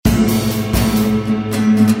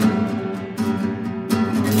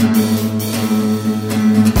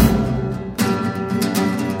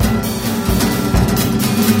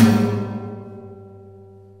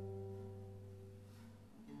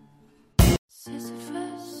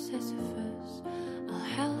Sisyphus, Sisyphus, I'll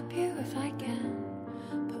help you if I can.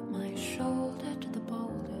 Put my shoulder to the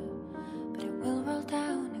boulder, but it will roll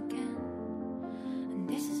down again. And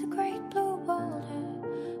this is a great blue boulder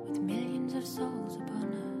with millions of souls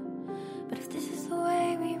upon her. But if this is the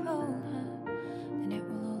way we roll her, then it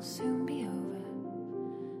will all soon be over.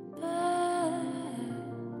 But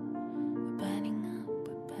we're burning up,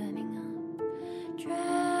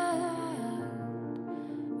 drowned.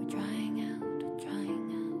 We're drying out,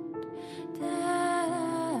 down.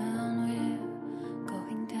 We're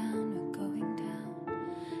going down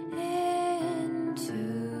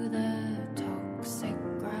into the toxic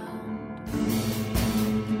ground.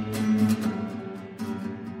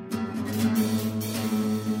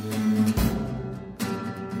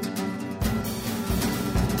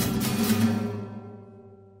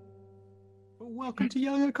 Welcome to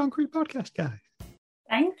Yelling at a Concrete Podcast, guys.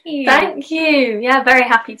 Thank you. Thank you. Yeah, very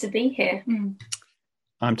happy to be here.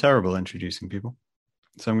 I'm terrible at introducing people,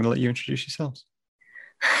 so I'm going to let you introduce yourselves.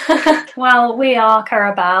 Well, we are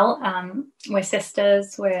Carabelle. We're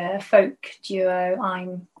sisters. We're a folk duo.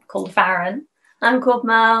 I'm called Farron. I'm called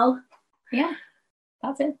Mel. Yeah,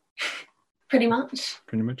 that's it. Pretty much.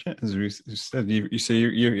 Pretty much it. As we said,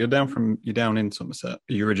 you're down in Somerset.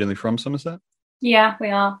 Are you originally from Somerset? Yeah, we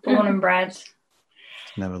are born and bred.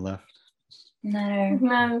 Never left. No.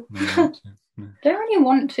 No. No. Don't really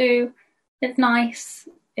want to. It's nice.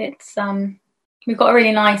 It's we've got a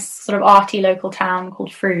really nice sort of arty local town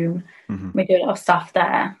called Frome. Mm-hmm. We do a lot of stuff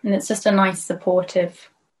there, and it's just a nice supportive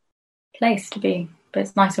place to be. But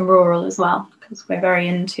it's nice and rural as well, because we're very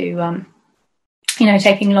into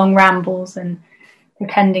taking long rambles and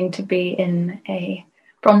pretending to be in a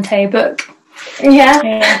Bronte book.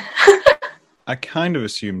 Yeah. I kind of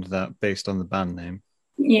assumed that based on the band name.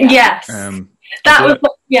 Yeah. Yes. That was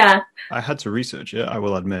yeah. I had to research it. I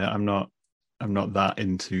will admit, I'm not that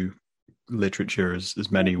into literature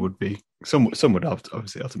as many would be. Some would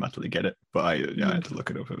obviously automatically get it, but I had to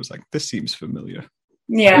look it up. It was like, this seems familiar.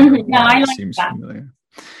 Yeah. No, I like seems that. familiar.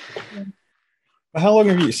 How long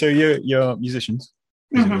have you? So you're musicians.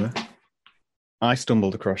 Mm-hmm. I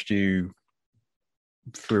stumbled across you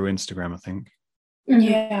through Instagram, I think.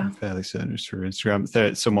 Yeah. I'm fairly certain it's through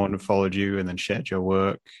Instagram. Someone followed you and then shared your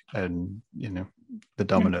work, and the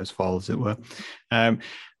dominoes fall, as it were. How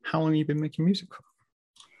long have you been making music for?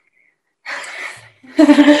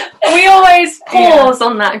 We always pause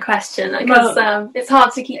on that question because it's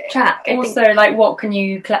hard to keep track. Also, like, what can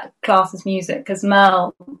you class as music? Because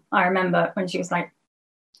Mel, I remember when she was like,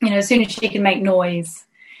 as soon as she could make noise,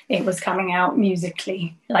 it was coming out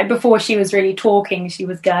musically. Like, before she was really talking, she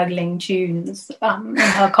was gurgling tunes in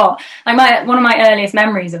her cot. Like, one of my earliest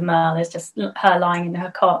memories of Merle is just her lying in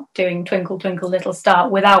her cot doing Twinkle Twinkle Little Star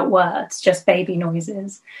without words, just baby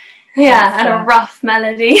noises. Yeah, and a rough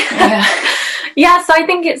melody. Yeah. Yeah, so I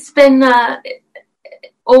think it's been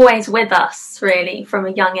always with us, really, from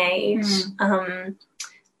a young age. And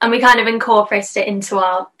we kind of incorporated it into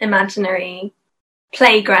our imaginary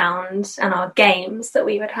playground and our games that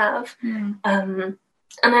we would have. And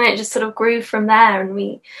then it just sort of grew from there, and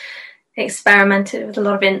we experimented with a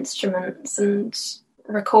lot of instruments and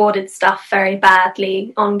recorded stuff very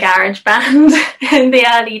badly on GarageBand in the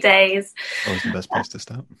early days. Always the best place to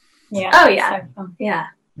start. Yeah. Oh, yeah. So fun. Yeah.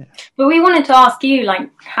 But we wanted to ask you, like,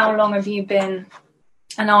 how long have you been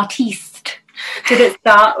an artiste? Did it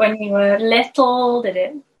start when you were little? Did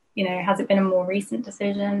it, has it been a more recent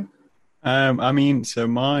decision? I mean, so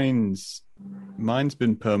mine's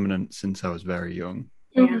been permanent since I was very young,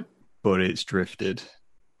 but it's drifted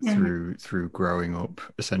through growing up.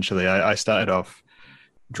 Essentially, I started off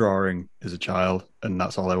drawing as a child, and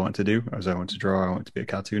that's all I wanted to do. I wanted to draw. I wanted to be a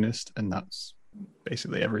cartoonist, and that's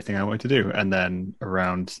basically everything I wanted to do. And then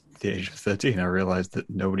around the age of 13, I realized that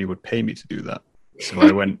nobody would pay me to do that. So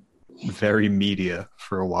I went very media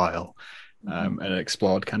for a while, and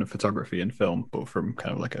explored kind of photography and film, but from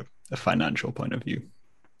kind of like a financial point of view,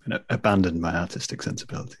 and abandoned my artistic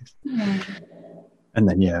sensibilities. And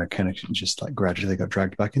then I kind of just like gradually got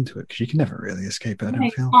dragged back into it, because you can never really escape it, I don't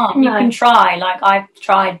feel. You can try. Like, I've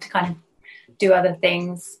tried to kind of do other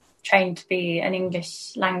things, trained to be an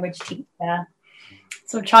English language teacher,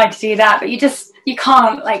 sort of tried to do that, but you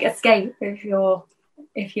can't like escape. If you're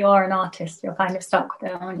an artist, you're kind of stuck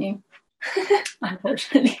there, aren't you?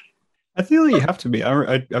 Unfortunately. I feel like you have to be.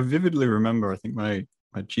 I vividly remember, I think my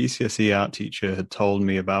GCSE art teacher had told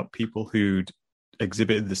me about people who'd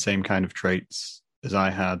exhibited the same kind of traits as I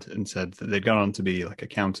had, and said that they'd gone on to be like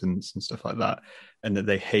accountants and stuff like that, and that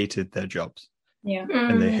they hated their jobs. Yeah.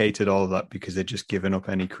 And they hated all of that because they'd just given up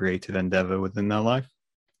any creative endeavor within their life.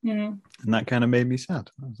 Mm. and that kind of made me sad.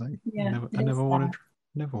 I was like, Yeah, I never want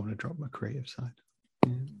to drop my creative side.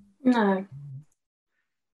 Yeah.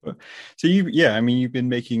 No. So you've been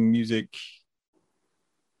making music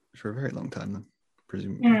for a very long time then,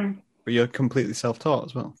 presumably. But you're completely self-taught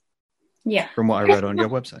as well. Yeah. From what I read on your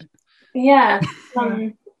website. Yeah.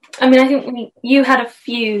 I mean, I think you had a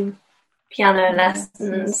few piano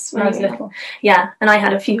lessons. When I was little. Yeah, and I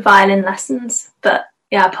had a few violin lessons. But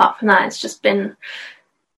yeah, apart from that, it's just been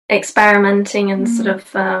experimenting and sort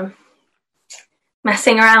of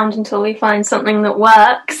messing around until we find something that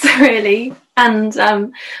works, really. And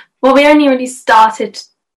we only really started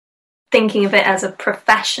thinking of it as a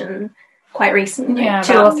profession quite recently,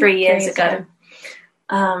 2 or 3 years ago.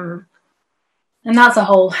 And that's a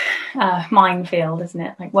whole minefield, isn't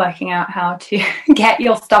it? Like working out how to get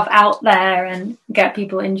your stuff out there and get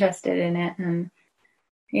people interested in it. And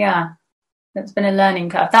yeah, it's been a learning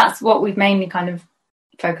curve. That's what we've mainly kind of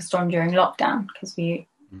focused on during lockdown, because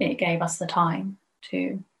it gave us the time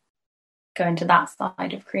to go into that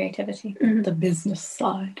side of creativity, the business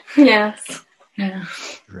side. Yes. Yeah.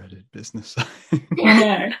 Dreaded business. I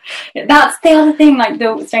know. That's the other thing, like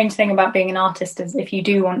the strange thing about being an artist is if you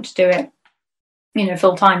do want to do it,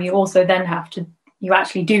 full time, you also then you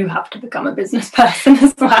actually do have to become a business person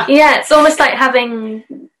as well. Yeah, it's almost like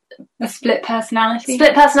having a split personality,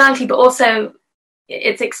 but also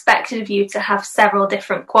it's expected of you to have several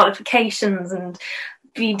different qualifications and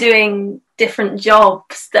be doing different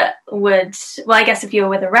jobs that would, I guess if you were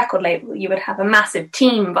with a record label, you would have a massive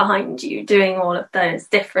team behind you doing all of those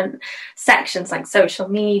different sections like social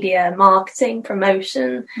media, marketing,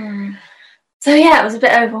 promotion. So yeah, it was a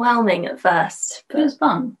bit overwhelming at first, but it was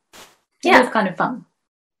fun. Yeah, it was kind of fun.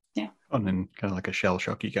 Yeah, fun in kind of like a shell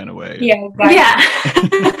shocky kind of way. Yeah,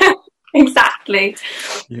 exactly.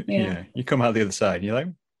 Yeah, exactly. You come out the other side and you're like,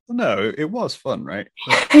 well, no, it was fun, right?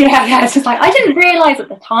 But... yeah. It's just like I didn't realise at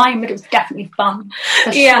the time, but it was definitely fun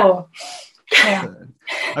for sure. Yeah.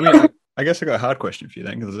 I mean, I guess I got a hard question for you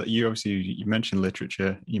then, because you mentioned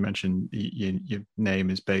literature. You mentioned your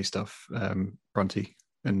name is based off Bronte.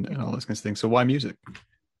 And all those kinds of things. So why music?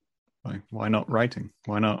 Why not writing?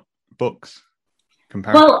 Why not books?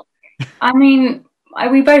 Well, I mean,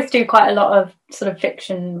 we both do quite a lot of sort of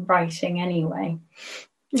fiction writing anyway,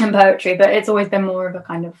 and poetry, but it's always been more of a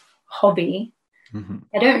kind of hobby.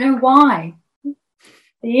 I don't know why.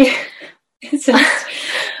 It's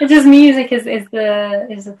just music is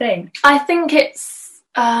the thing. I think it's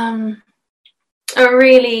a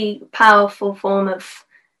really powerful form of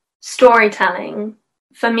storytelling.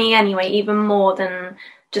 For me anyway, even more than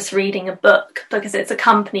just reading a book, because it's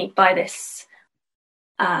accompanied by this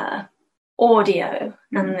audio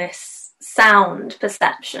and this sound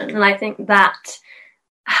perception, and I think that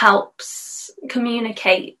helps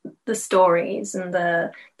communicate the stories and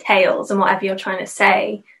the tales and whatever you're trying to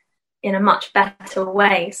say in a much better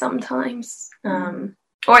way sometimes, or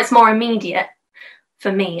it's more immediate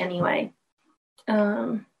for me anyway.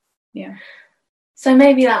 Yeah, so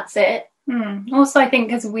maybe that's it. Also, I think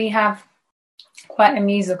because we have quite a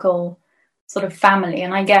musical sort of family,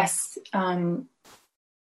 and I guess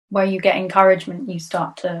where you get encouragement, you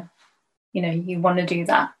start to, you want to do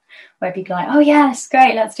that. Where people are like, oh yeah, it's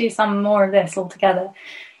great, let's do some more of this all together.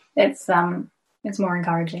 It's more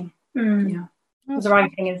encouraging. Because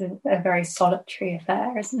writing is a very solitary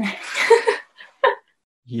affair, isn't it?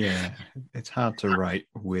 Yeah, it's hard to write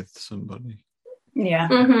with somebody. Yeah,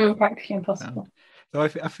 practically impossible. So I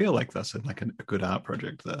feel like that's a good art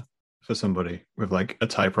project there for somebody with like a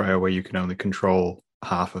typewriter where you can only control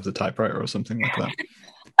half of the typewriter or something like that.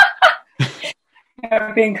 It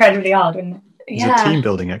would be incredibly hard, wouldn't it? There's a team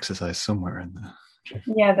building exercise somewhere in there.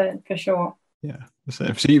 Yeah, for sure. Yeah. So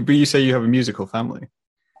you say you have a musical family.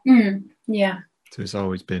 Yeah. So it's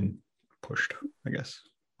always been pushed, I guess.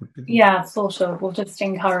 Yeah, sort of. We're just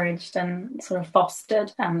encouraged and sort of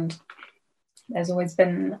fostered, and there's always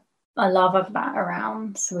been a love of that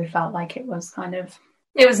around, so we felt like it was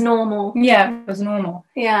normal. Yeah, it was normal.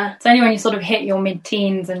 Yeah. It's only when you sort of hit your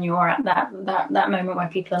mid-teens and you're at that moment where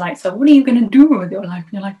people are like, so what are you going to do with your life?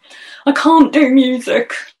 And you're like, I can't do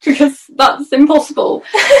music because that's impossible.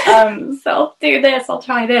 So I'll do this, I'll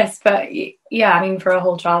try this. But yeah, I mean, for a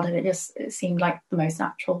whole childhood, it seemed like the most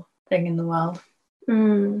natural thing in the world.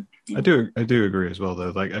 I do agree as well,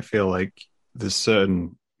 though. Like, I feel like there's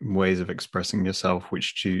certain ways of expressing yourself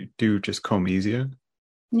which do just come easier.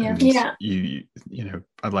 Yeah. You know,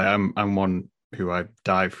 I'm one who I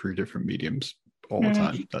dive through different mediums all the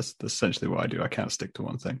time. That's essentially what I do. I can't stick to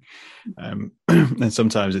one thing. And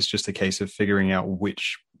sometimes it's just a case of figuring out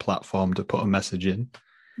which platform to put a message in.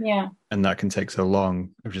 Yeah. And that can take so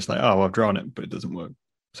long of just like, oh, I've drawn it, but it doesn't work.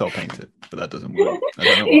 So I'll paint it, but that doesn't work. I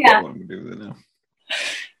don't know what I'm going to do with it now.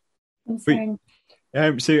 So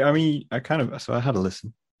I mean, I had a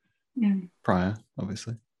listen prior,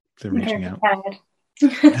 obviously, to reaching out,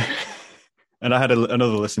 and I had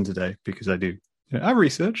another listen today because I do. I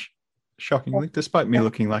research, shockingly, despite me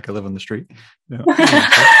looking like I live on the street.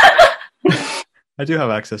 I do have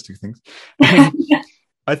access to things.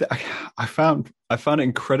 I found it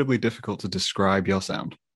incredibly difficult to describe your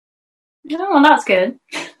sound. Oh, well, that's good.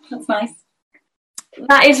 That's nice.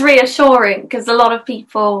 That is reassuring because a lot of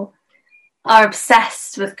people are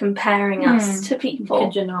obsessed with comparing us to people.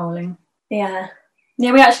 Pigeonholing. Yeah.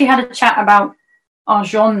 Yeah, we actually had a chat about our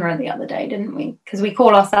genre the other day, didn't we? Because we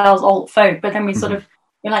call ourselves alt folk, but then we sort of,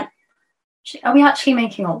 we're like, are we actually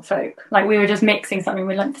making alt folk? Like, we were just mixing something.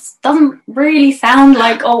 We're like, this doesn't really sound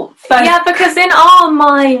like alt folk. Yeah, because in our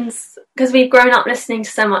minds, because we've grown up listening to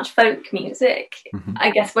so much folk music, I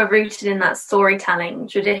guess we're rooted in that storytelling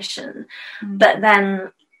tradition. But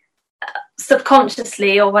then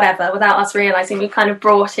subconsciously or whatever, without us realising, we kind of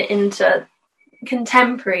brought it into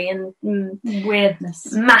contemporary and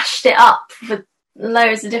weirdness. Mashed it up with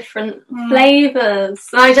loads of different flavours.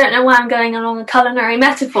 I don't know why I'm going along a culinary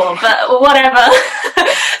metaphor, but whatever.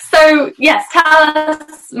 So yes, tell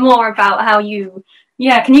us more about how you...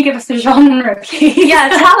 Yeah, can you give us a genre, please? Yeah,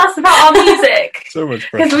 tell us about our music. So much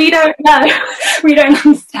pressure. Because we don't know. We don't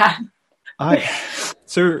understand.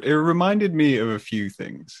 So it reminded me of a few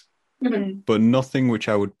things, but nothing which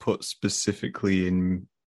I would put specifically in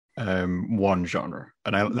one genre,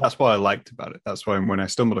 and that's what I liked about it. That's why when I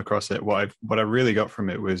stumbled across it, what I really got from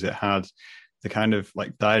it was it had the kind of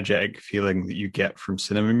like diegetic feeling that you get from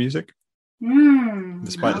cinema music,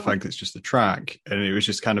 despite the fact that it's just a track. And it was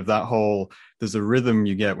just kind of that whole, there's a rhythm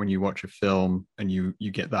you get when you watch a film, and you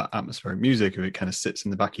get that atmospheric music of it kind of sits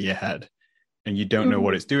in the back of your head, and you don't know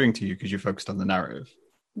what it's doing to you because you're focused on the narrative.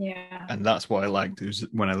 Yeah. And that's what I liked. It was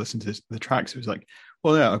when I listened to the tracks, it was like,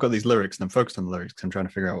 well, yeah, I've got these lyrics and I'm focused on the lyrics because I'm trying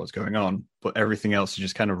to figure out what's going on, but everything else is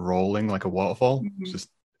just kind of rolling like a waterfall. It's just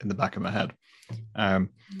in the back of my head. But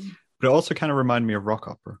it also kind of reminded me of rock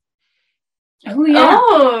opera. Oh, yeah.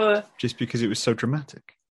 Oh. Just because it was so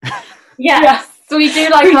dramatic. Yes. So we do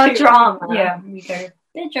like our drama. Yeah, we go a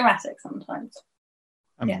bit dramatic sometimes.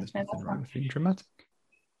 I mean, there's nothing wrong with being dramatic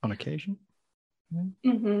on occasion.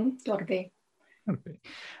 Yeah. Gotta be.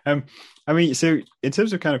 I mean, so in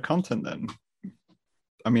terms of kind of content then,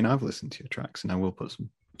 I mean, I've listened to your tracks and I will put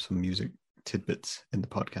some music tidbits in the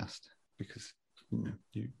podcast because, you know,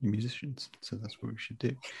 you're musicians, so that's what we should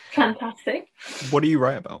do. Fantastic. What do you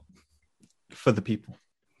write about for the people,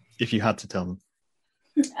 if you had to tell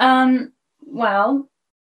them? Well,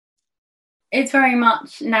 it's very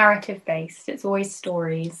much narrative based. It's always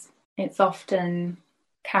stories. It's often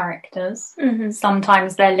characters.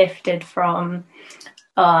 Sometimes they're lifted from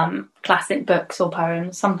classic books or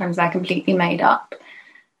poems. Sometimes they're completely made up.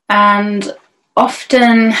 And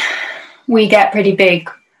often we get pretty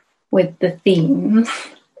big with the themes.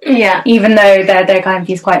 Yeah. Even though they're kind of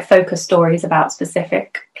these quite focused stories about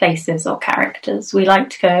specific places or characters. We like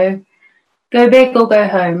to go big or go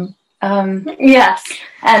home. Yes.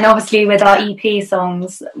 And obviously with our EP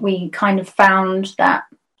songs, we kind of found that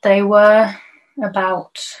they were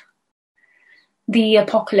about the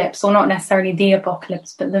apocalypse, or not necessarily the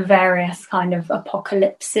apocalypse, but the various kind of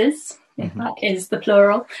apocalypses, if that is the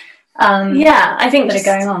plural. I think that are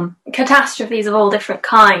going on. Catastrophes of all different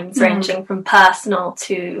kinds, ranging from personal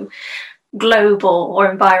to global or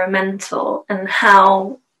environmental, and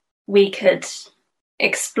how we could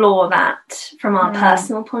explore that from our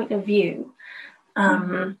personal point of view.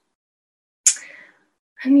 And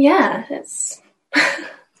yeah, it's...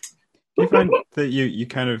 Do you find that you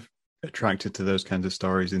kind of attracted to those kinds of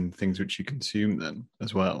stories in things which you consume then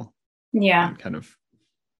as well? Yeah. And kind of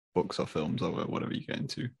books or films or whatever you get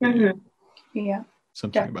into. Yeah.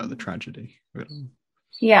 Something definitely about the tragedy.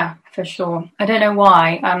 Yeah, for sure. I don't know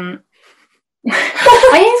why. I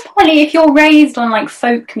guess probably if you're raised on like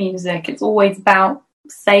folk music, it's always about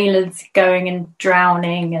sailors going and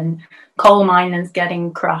drowning and coal miners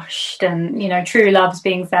getting crushed and, you know, true loves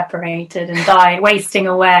being separated and wasting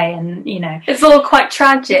away, and, you know, it's all quite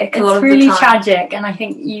tragic. It's really tragic, and I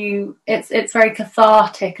think it's very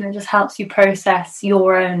cathartic, and it just helps you process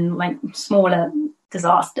your own like smaller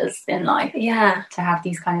disasters in life. Yeah, to have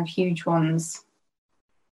these kind of huge ones,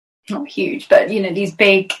 not huge, but, you know, these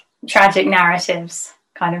big tragic narratives,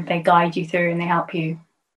 kind of, they guide you through and they help you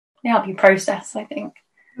process, I think.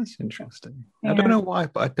 That's interesting. Yeah. I don't know why,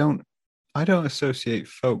 but I don't associate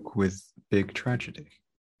folk with big tragedy.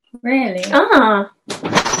 Really? Ah.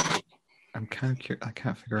 I'm kind of curious. I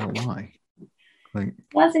can't figure out why. Like,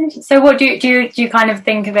 That's interesting. So what do you kind of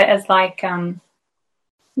think of it as like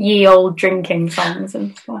ye old drinking songs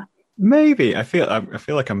and stuff? maybe I feel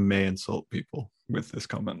like I may insult people with this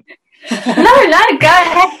comment. No, go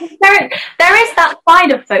ahead. There is that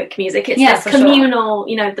side of folk music. It's Yeah, this for sure. communal,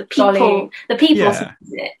 the people's Yeah.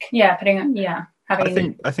 music. Yeah,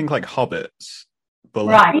 having I think like hobbits, but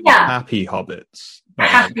Right, like yeah. happy hobbits.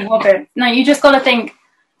 happy hobbits. No, you just got to think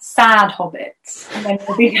sad hobbits, and then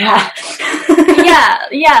you'll be there.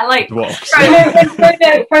 yeah, like Dwarfs.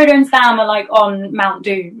 Frodo and Sam are like on Mount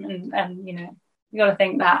Doom, and you got to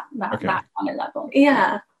think that Okay. that kind of level.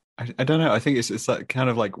 yeah. I don't know. I think it's that kind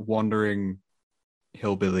of like wandering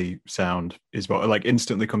hillbilly sound is what like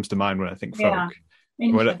instantly comes to mind when I think folk.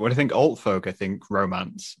 Yeah. When I think alt folk, I think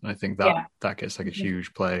romance, and I think that Yeah. that gets like a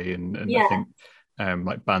huge play, and Yeah. I think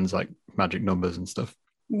like bands like Magic Numbers and stuff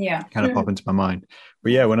Yeah. kind of pop into my mind.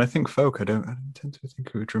 But yeah, when I think folk, I don't tend to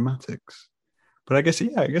think of dramatics. But I guess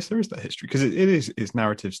there is that history because it's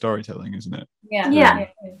narrative storytelling, isn't it? Yeah. Yeah.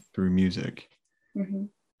 It is. Through music. Mm-hmm.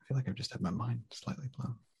 I feel like I've just had my mind slightly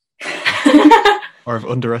blown, or I've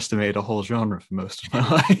underestimated a whole genre for most of my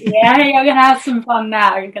life. Yeah, you're gonna have some fun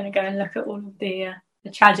now. You're gonna go and look at all of the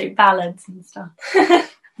tragic ballads and stuff.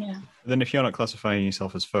 Yeah. Then if you're not classifying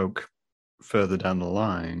yourself as folk further down the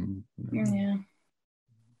line, Yeah.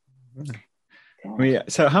 I mean,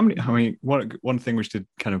 so how many? One thing which did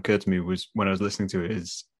kind of occur to me was when I was listening to it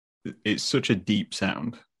is it's such a deep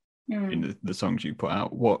sound in the songs you put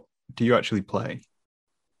out. What do you actually play?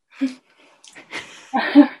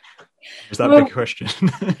 Is that a big question?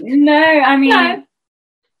 No, I mean, No.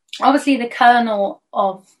 obviously the kernel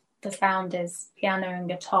of the sound is piano and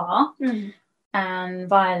guitar Mm. and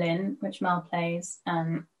violin, which Mel plays.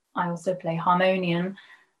 I also play harmonium.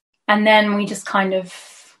 And then we just kind of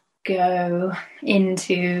go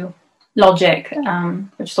into Logic,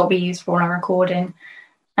 which is what we use for all our recording,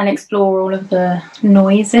 and explore all of the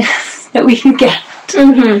noises that we can get.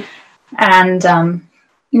 Mm-hmm. And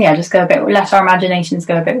just go let our imaginations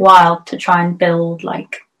go a bit wild to try and build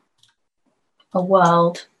like a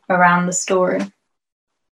world around the story.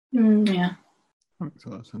 Yeah. That makes a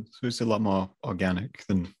lot of sense. So it's a lot more organic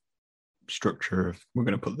than structure of we're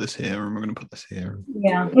going to put this here and we're going to put this here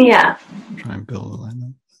Yeah. Yeah. and try and build a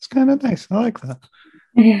line. It's kind of nice. I like that.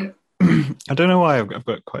 Yeah. I don't know why I've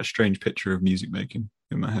got quite a strange picture of music making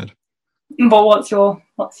in my head. But what's your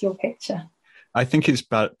picture? I think it's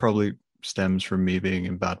probably stems from me being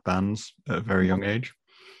in bad bands at a very young age.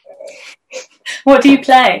 What do you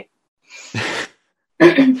play?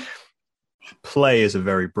 Play is a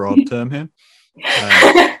very broad term here.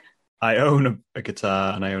 I own a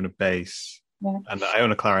guitar and I own a bass and I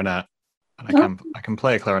own a clarinet, and I can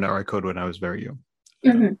play a clarinet, or I could when I was very young.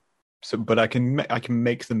 Mm-hmm. So, but I can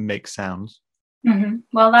make them make sounds. Mm-hmm.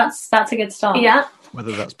 Well, that's a good start. Yeah.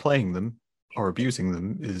 Whether that's playing them or abusing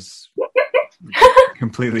them is a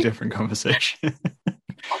completely different conversation.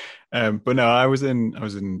 But no, I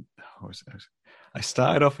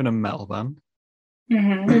started off in a metal band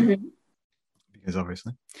Mm-hmm. because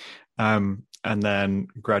obviously, and then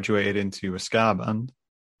graduated into a ska band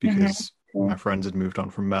because my friends had moved on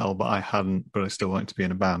from metal, but I hadn't. But I still wanted to be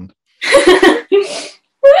in a band.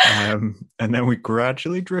 And then we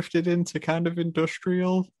gradually drifted into kind of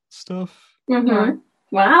industrial stuff. Mm-hmm.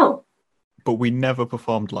 Wow. But we never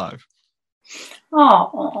performed live,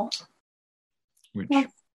 Oh, which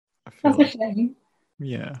That's- I feel that's a like, shame.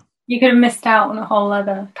 yeah. You could have missed out on a whole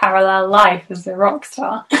other parallel life as a rock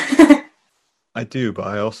star. I do, but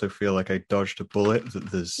I also feel like I dodged a bullet. That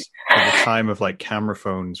there's at the time of like camera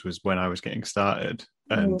phones was when I was getting started,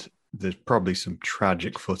 and there's probably some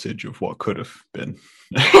tragic footage of what could have been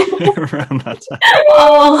around that time.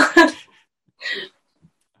 Oh.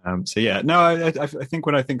 So yeah, no, I think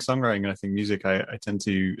when I think songwriting and I think music, I tend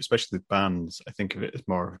to, especially with bands, I think of it as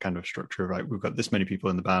more of a kind of structure of like we've got this many people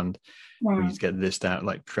in the band, we need to get this down,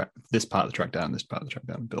 like this part of the track down, this part of the track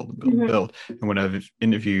down, build and build and build. And when I've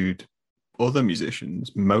interviewed other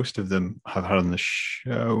musicians, most of them have had on the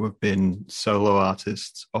show have been solo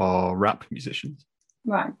artists or rap musicians,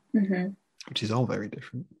 Right. Mm-hmm. which is all very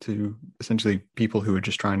different to essentially people who are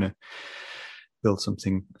just trying to build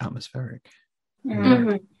something atmospheric.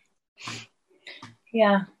 Mm-hmm.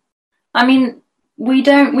 Yeah. I mean,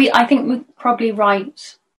 I think we probably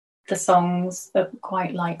write the songs that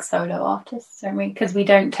quite like solo artists, don't we? Because we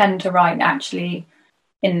don't tend to write actually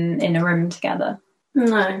in a room together.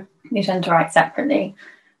 No. We tend to write separately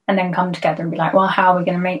and then come together and be like, well, how are we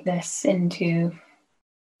going to make this into,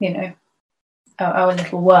 our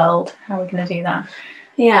little world? How are we going to do that?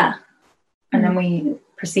 Yeah. And then we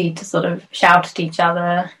proceed to sort of shout at each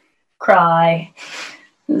other, cry,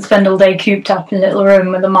 spend all day cooped up in a little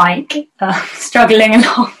room with a mic, struggling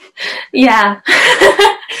along. Yeah.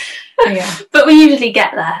 Yeah, But we usually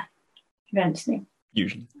get there. eventually.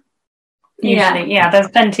 Usually. Yeah. There's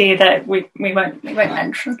plenty that we won't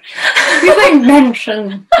mention. We won't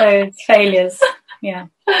mention those failures. Yeah,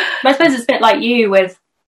 but I suppose it's a bit like you with,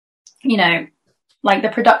 you know, like the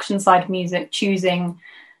production side of music, choosing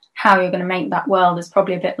how you're going to make that world is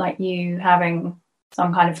probably a bit like you having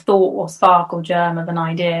some kind of thought or spark or germ of an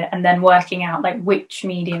idea, and then working out like which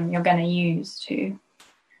medium you're going to use to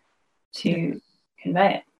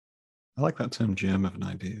convey it. I like that term, germ of an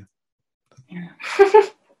idea. Yeah.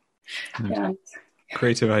 Yeah.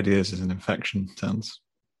 Creative ideas is an infection, sounds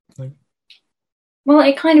like. Well,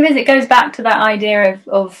 it kind of is. It goes back to that idea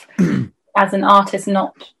of as an artist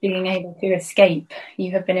not being able to escape.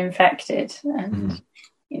 You have been infected, and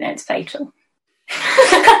you know it's fatal.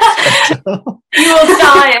 You will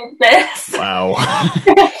die of this. Wow.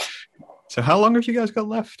 So how long have you guys got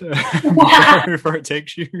left before it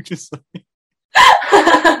takes you? Just like...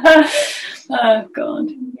 Oh God.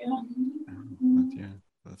 Yeah.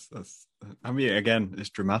 That's. I mean, again, it's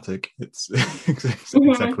dramatic. It's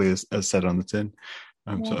exactly as said on the tin,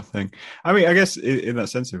 sort of thing. I mean, I guess in that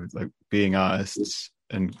sense of like being artists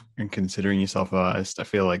and considering yourself an artist, I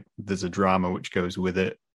feel like there's a drama which goes with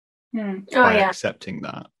it by accepting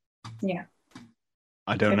that. Yeah.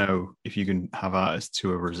 I don't know if you can have artists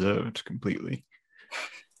who are reserved completely,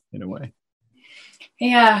 in a way.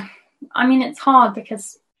 Yeah, I mean, it's hard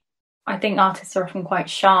because I think artists are often quite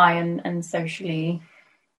shy and socially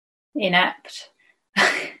inept.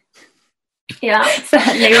 Yeah,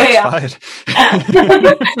 certainly we are.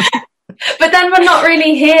 But then we're not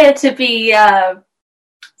really here to be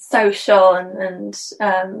social and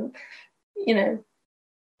you know,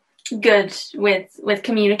 good with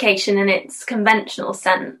communication in its conventional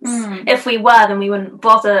sense. If we were, then we wouldn't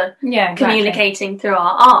bother communicating through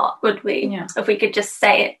our art, would we? Yeah. If we could just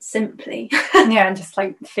say it simply. Yeah, and just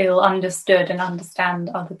like feel understood and understand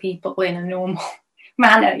other people in a normal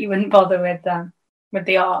manner, you wouldn't bother with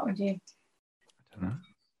the art, would you? I don't know.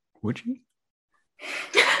 Would you?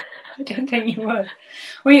 I don't think you would.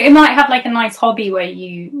 Well, you might have like a nice hobby where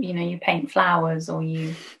you paint flowers or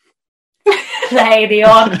you play the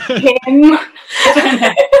odd hymn. I don't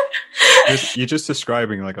know. You're just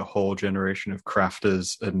describing like a whole generation of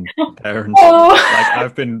crafters and parents. Oh. Like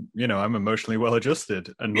I've been, I'm emotionally well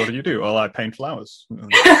adjusted. And what do? Well, I paint flowers.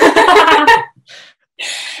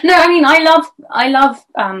 No, I mean, I love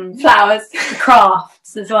flowers,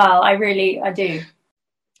 crafts as well. I do.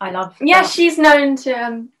 I love. Yeah, she's known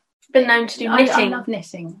to been known to do knitting. I love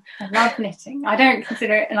knitting. I love knitting. I don't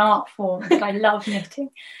consider it an art form, but I love knitting.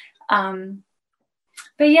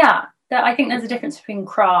 But yeah, I think there's a difference between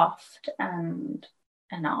craft and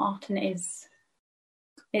art, and it's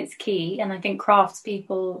key. And I think crafts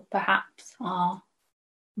people perhaps are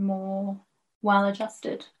more well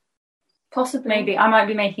adjusted. Possibly. Maybe I might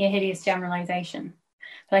be making a hideous generalisation,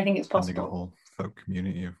 but I think it's possible. I think a whole folk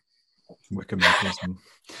community of wicker makers and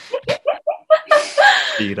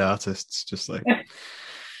bead artists, just like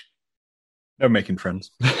no making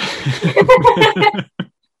friends.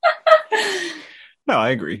 No,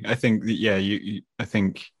 I agree. I think that, I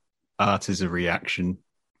think art is a reaction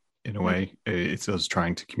in a way. It's us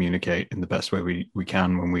trying to communicate in the best way we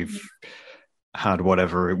can when we've had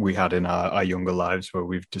whatever we had in our younger lives, where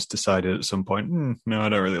we've just decided at some point, no, I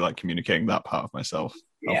don't really like communicating that part of myself.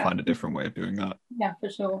 I'll find a different way of doing that. Yeah, for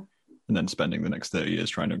sure. And then spending the next 30 years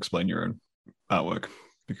trying to explain your own artwork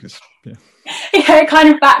because, it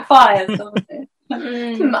kind of backfires.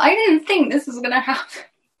 I didn't think this was going to happen.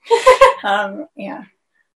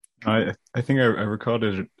 I think I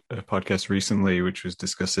recorded a podcast recently which was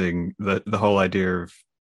discussing the whole idea of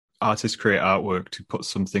artists create artwork to put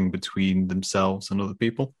something between themselves and other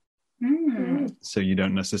people. So you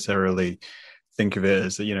don't necessarily think of it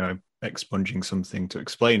as expunging something to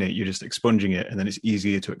explain it. You're just expunging it, and then it's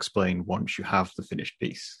easier to explain once you have the finished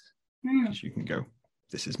piece, because you can go,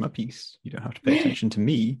 this is my piece, you don't have to pay attention to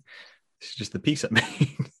me, this is just the piece I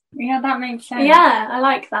made. Yeah, that makes sense. Yeah, I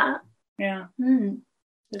like that. Yeah,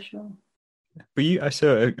 for sure. But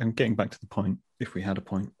I'm getting back to the point, if we had a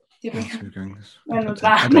point. Did we? I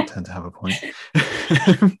don't tend to have a point.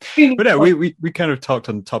 But no, we kind of talked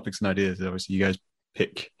on topics and ideas. Obviously, you guys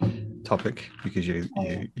pick topic because you're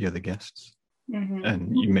the guests,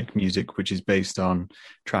 and you make music which is based on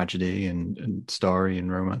tragedy and story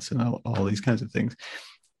and romance and all these kinds of things.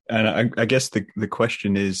 And I guess the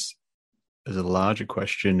question is a larger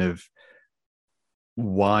question of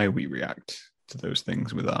why we react to those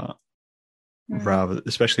things with art. rather,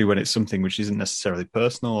 especially when it's something which isn't necessarily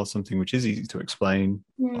personal or something which is easy to explain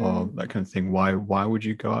or that kind of thing. Why would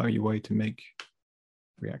you go out of your way to make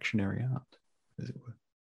reactionary art, as it were?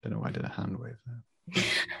 I don't know why I did a hand wave there.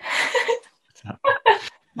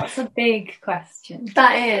 That's a big question.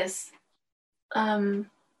 That is. Well,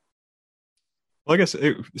 I guess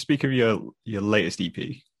speak of your latest EP.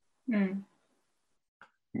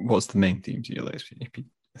 What's the main theme to your latest EP?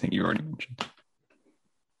 I think you already mentioned.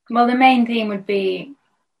 Well, the main theme would be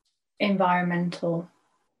environmental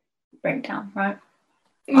breakdown, right?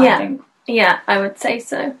 Yeah, I would say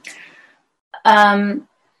so. But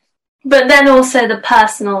then also the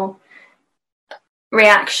personal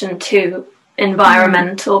reaction to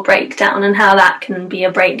environmental breakdown and how that can be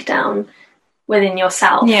a breakdown within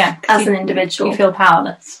yourself as an individual. You feel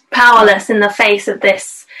powerless. Powerless in the face of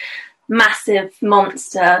this massive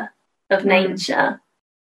monster of nature.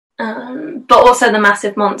 But also the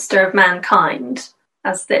massive monster of mankind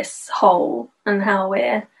as this whole, and how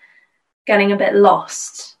we're getting a bit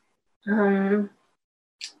lost. We're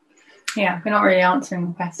not really answering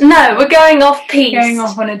the question. No, we're going off piece. Going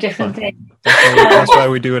off on a different thing. That's why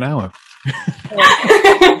we do an hour.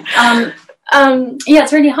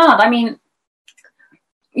 It's really hard. I mean,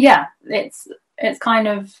 it's kind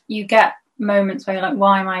of, you get moments where you're like,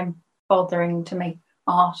 why am I bothering to make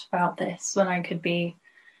art about this when I could be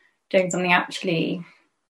doing something actually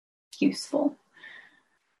useful?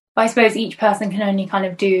 But I suppose each person can only kind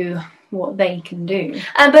of do what they can do.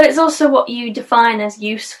 But it's also what you define as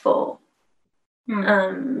useful.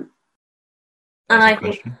 And I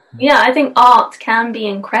think, I think art can be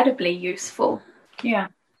incredibly useful. Yeah,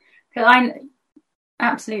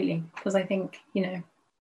 absolutely, because I think,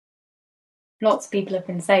 lots of people have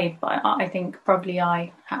been saved by art. I think probably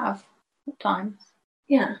I have at times.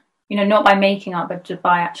 Yeah. Not by making art, but just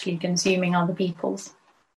by actually consuming other people's.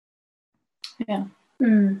 Yeah.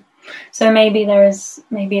 So maybe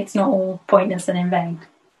it's not all pointless and in vain.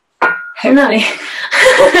 Hopefully.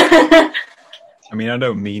 I mean, I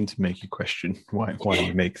don't mean to make you question why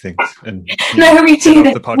you make things. And no, we do.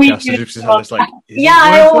 The podcast is just like,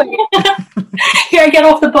 I always get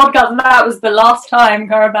off the podcast, and that was the last time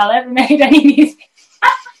Clarabelle ever made any music.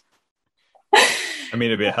 I mean,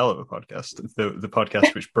 it'd be a hell of a podcast. The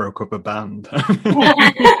podcast which broke up a band.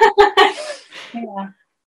 Yeah.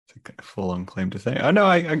 It's a full-on claim to fame. I know.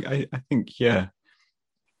 I think. Yeah.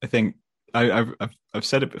 I think I've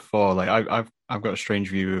said it before. Like I've got a strange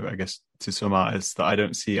view, I guess, to some artists that I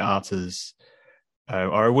don't see art as,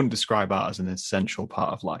 or I wouldn't describe art as an essential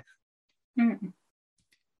part of life. In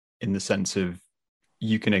the sense of,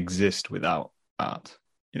 you can exist without art.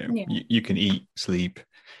 You can eat, sleep,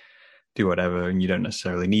 do whatever, and you don't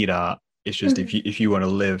necessarily need art. It's just if you want to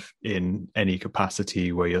live in any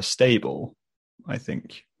capacity where you're stable, I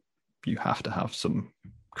think you have to have some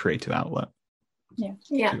creative outlet.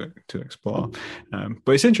 To explore.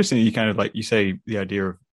 But it's interesting that you kind of, like you say, the idea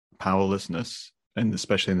of powerlessness, and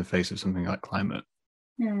especially in the face of something like climate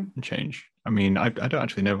change. I mean, I don't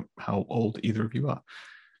actually know how old either of you are.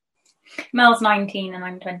 Mel's 19 and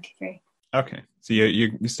I'm 23. Okay, so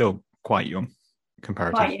you're still quite young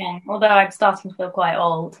comparatively. Quite young, although I'm starting to feel quite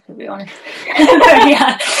old, to be honest.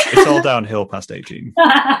 It's all downhill past 18.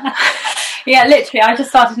 Yeah, literally, I just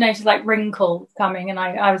started to notice like wrinkles coming, and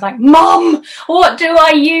I was like, Mom, what do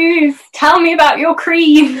I use? Tell me about your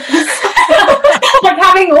cream. Like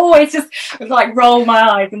having always just like roll my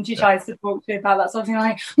eyes, and she tries to talk to me about that sort of thing. I'm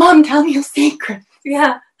like, Mom, tell me your secrets.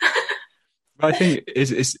 Yeah. I think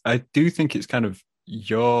I do think it's kind of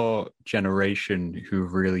your generation who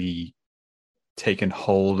really taken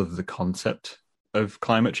hold of the concept of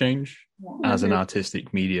climate change as an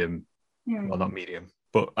artistic medium. Well, not medium,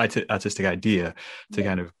 but artistic idea to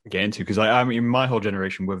kind of get into. Because I mean, my whole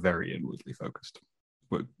generation, we're very inwardly focused.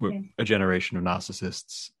 We're a generation of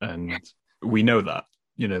narcissists, and we know that.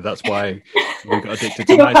 That's why we got addicted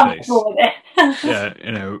to MySpace. Yeah,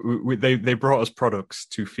 they brought us products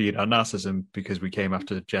to feed our narcissism because we came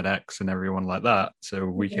after Gen X and everyone like that. So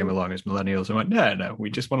we came along as millennials and went, no,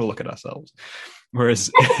 we just want to look at ourselves.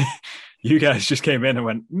 Whereas you guys just came in and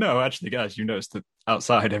went, no, actually, guys, you noticed that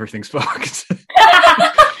outside everything's fucked.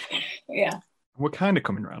 Yeah, we're kind of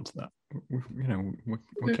coming around to that.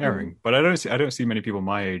 We're caring, but I don't see many people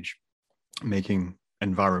my age making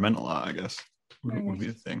environmental art. I guess would be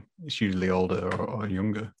the thing. It's usually older or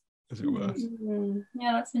younger, as it were.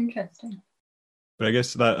 Yeah, that's interesting. But I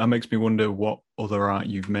guess that makes me wonder what other art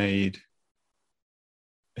you've made.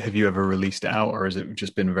 Have you ever released it out, or has it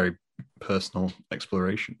just been a very personal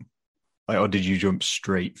exploration? Or did you jump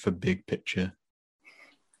straight for big picture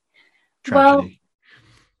tragedy?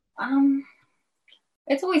 Well,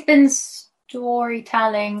 it's always been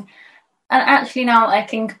storytelling. And actually, now I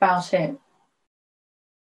think about it,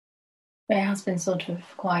 it has been sort of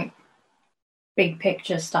quite big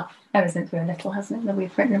picture stuff ever since we were little, hasn't it, that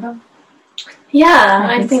we've written about? Yeah,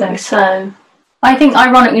 I think so. I think,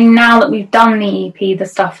 ironically, now that we've done the EP, the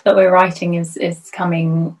stuff that we're writing is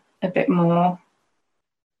coming a bit more,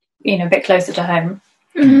 a bit closer to home.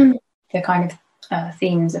 Mm-hmm. The kind of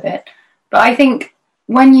themes of it. But I think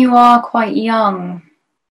when you are quite young,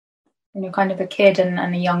 when you're kind of a kid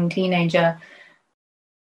and a young teenager,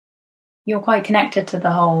 you're quite connected to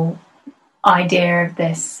the whole idea of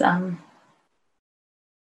this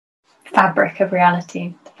fabric of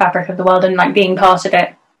reality, the fabric of the world, and like being part of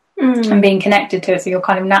it and being connected to it. So you're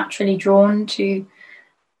kind of naturally drawn to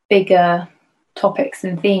bigger topics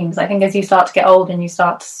and themes. I think as you start to get older and you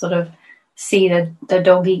start to sort of see the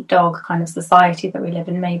dog eat dog kind of society that we live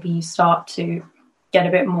in, maybe you start to get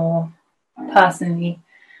a bit more personally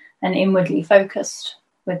and inwardly focused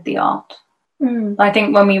with the art. I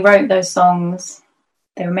think when we wrote those songs,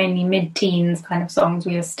 they were mainly mid-teens kind of songs.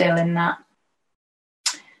 We were still in that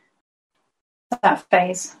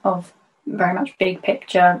phase of very much big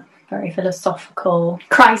picture, very philosophical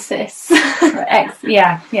crisis.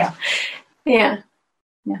 Yeah, for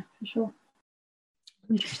sure.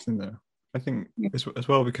 Interesting though. I think as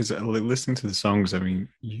well, because listening to the songs, I mean,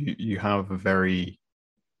 you have a very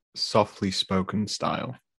softly spoken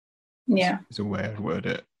style. Yeah, is a way I'd word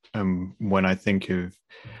it. When I think of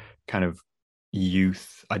kind of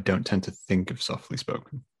youth, I don't tend to think of softly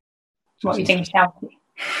spoken. So what do you think, shouty?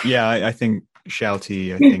 Yeah, I think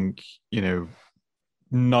shouty. I think,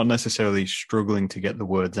 not necessarily struggling to get the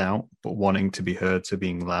words out, but wanting to be heard, so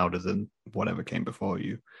being louder than whatever came before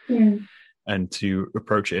you. And to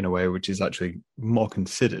approach it in a way which is actually more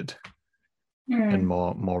considered and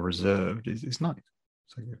more reserved is nice.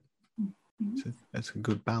 It's a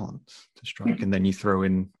good balance to strike. And then you throw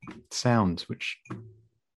in sounds which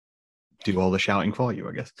do all the shouting for you,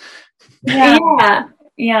 I guess.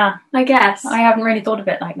 Yeah, I guess. I haven't really thought of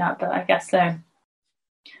it like that, but I guess so.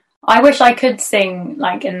 I wish I could sing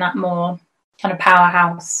like in that more kind of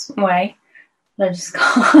powerhouse way. But I just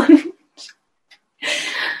can't.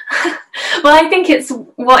 Well, I think it's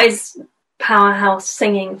what is powerhouse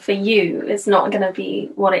singing for you is not going to be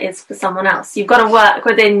what it is for someone else. You've got to work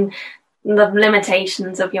within the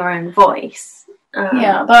limitations of your own voice.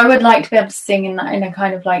 Yeah, but I would like to be able to sing in a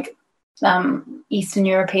kind of like Eastern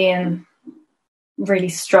European, really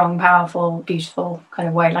strong, powerful, beautiful kind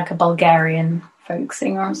of way, like a Bulgarian folk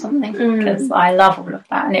singer or something, because I love all of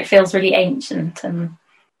that, and it feels really ancient and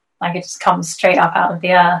like it just comes straight up out of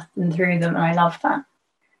the earth and through them, and I love that.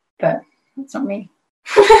 But that's not me.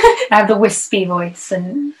 I have the wispy voice,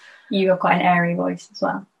 and you have quite an airy voice as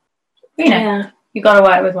well. But, you've got to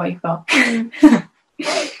work with what you've got.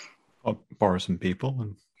 I'll borrow some people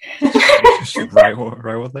and just write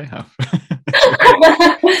what they have.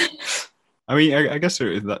 I mean, I guess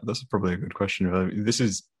that's probably a good question. This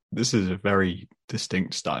is a very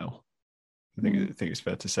distinct style. I think it's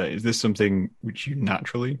fair to say. Is this something which you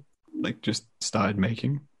naturally just started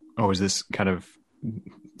making, or is this kind of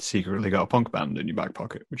secretly got a punk band in your back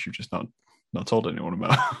pocket which you've just not told anyone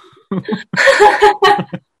about?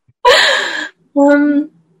 No,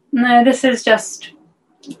 this is just,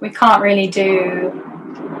 we can't really do,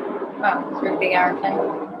 well, it's a really big aeroplane.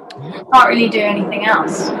 Can't really do anything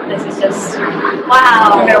else. This is just,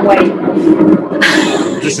 wow, I'm gonna wait.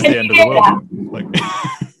 This is the end of the world.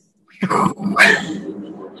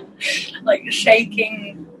 Like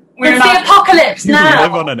shaking. It's the apocalypse you now.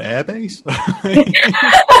 live on an airbase?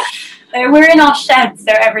 We're in our shed,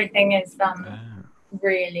 so everything is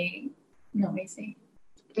really noisy.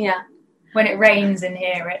 Yeah. When it rains in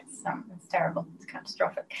here, it's terrible. It's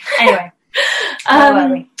catastrophic. Anyway,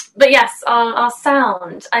 but yes, our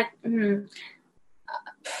sound. I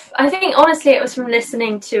think honestly, it was from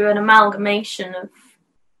listening to an amalgamation of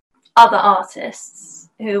other artists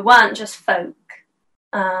who weren't just folk.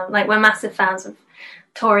 Like we're massive fans of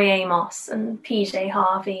Tori Amos and PJ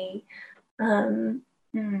Harvey, and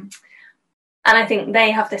I think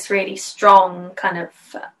they have this really strong kind of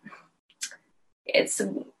it's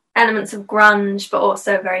elements of grunge, but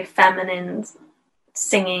also very feminine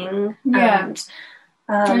singing. Yeah, and,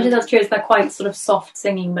 that's true. It's like quite sort of soft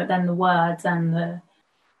singing, but then the words and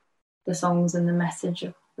the songs and the message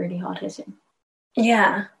are really hard hitting.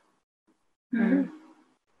 Yeah. There's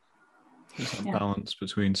a balance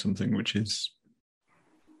between something which is,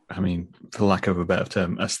 I mean, for lack of a better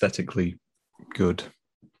term, aesthetically good.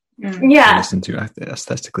 Yeah. Listen to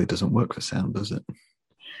aesthetically doesn't work for sound, does it?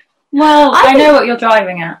 Well, I know what you're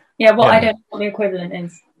driving at. Yeah, I don't know what the equivalent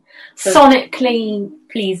is. sonically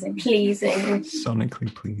pleasing.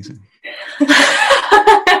 Sonically pleasing.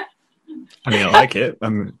 I mean, I like it.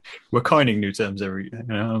 We're coining new terms every.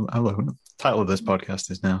 I love it. The title of this podcast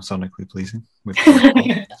is now "Sonically Pleasing."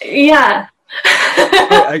 Yeah.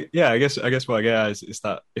 I guess what I get is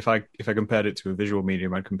that if I compared it to a visual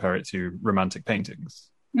medium, I'd compare it to romantic paintings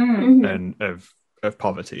and of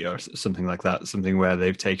poverty or something like that. Something where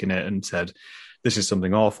they've taken it and said, "This is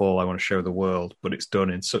something awful. I want to show the world," but it's done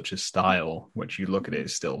in such a style which you look at it,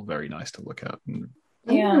 it's still very nice to look at.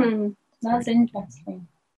 That's interesting.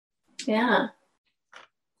 Yeah.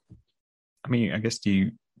 I mean, I guess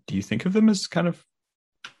do you think of them as kind of,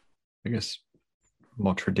 I guess,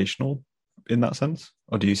 more traditional in that sense,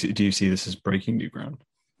 or do you see this as breaking new ground?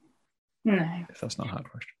 No, if that's not a hard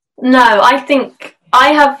question. No, I think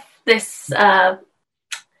I have this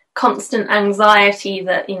constant anxiety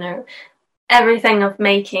that everything of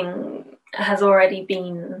making has already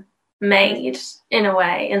been made in a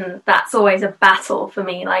way, and that's always a battle for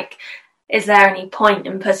me. Like, is there any point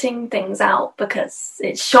in putting things out because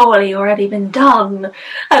it's surely already been done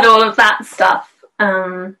and all of that stuff?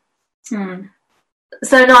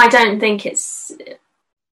 So no, I don't think it's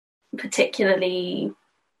particularly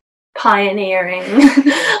pioneering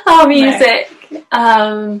our music.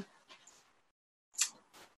 No.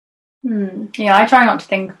 Yeah, I try not to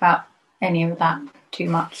think about any of that too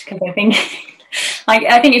much, because I think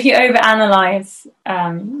I think if you overanalyze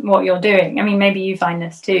what you're doing, I mean, maybe you find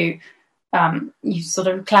this too, you sort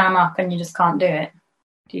of clam up and you just can't do it.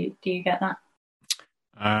 Do you get that?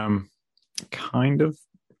 Kind of.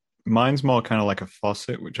 Mine's more kind of like a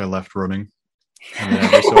faucet which I left running, and then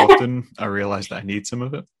every so often I realise that I need some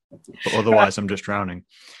of it, but otherwise I'm just drowning.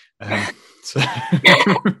 So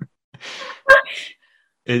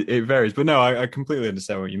it varies, but no, I completely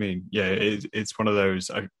understand what you mean. Yeah, it's one of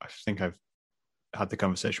those. I think I've had the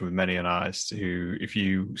conversation with many an artist who, if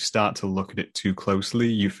you start to look at it too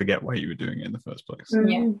closely, you forget why you were doing it in the first place.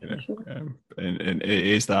 Yeah, and it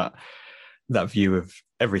is that view of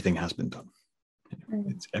everything has been done.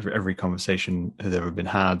 It's every conversation has ever been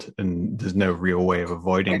had, and there's no real way of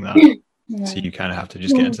avoiding that. So you kind of have to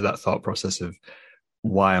just get into that thought process of,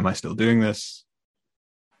 why am I still doing this?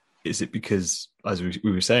 Is it because, as we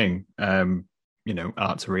were saying,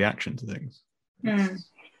 art's a reaction to things?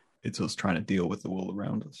 It's us trying to deal with the world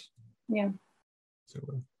around us. Yeah. So,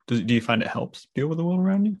 do you find it helps deal with the world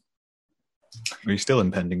around you? Or are you still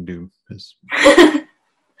impending doom? Well,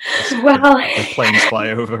 the planes fly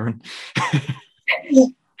over. And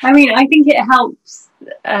I mean, I think it helps.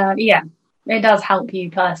 It does help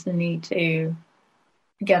you personally to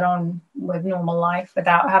get on with normal life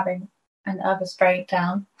without having a nervous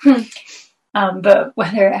breakdown. But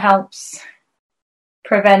whether it helps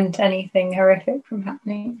prevent anything horrific from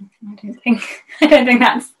happening, I don't think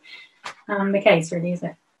that's the case, really, is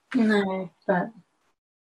it? No. But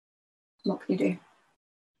what can you do?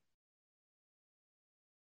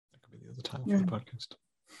 That could be the other title for the podcast.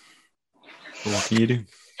 Well, what can you do?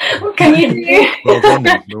 What can you do? Well done,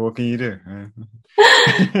 but what can you do?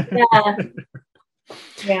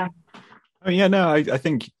 Yeah. Oh, yeah, no, I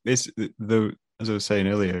think it's as I was saying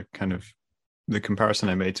earlier, kind of the comparison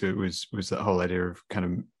I made to it was that whole idea of kind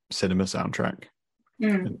of cinema soundtrack,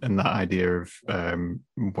 and that idea of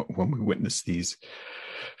when we witness these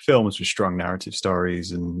films with strong narrative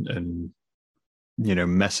stories and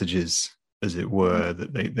messages, as it were,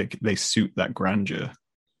 that they suit that grandeur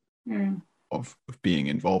of being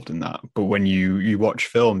involved in that. But when you watch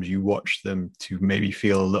films, you watch them to maybe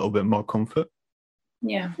feel a little bit more comfort.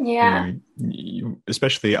 Yeah. You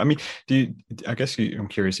especially, I mean, I'm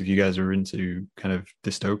curious if you guys are into kind of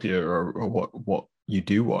dystopia or what you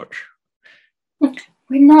do watch. We're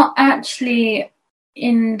not actually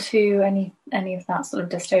into any of that sort of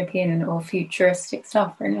dystopian or futuristic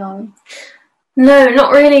stuff, really, are we? No,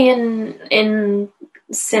 not really in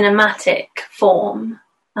cinematic form.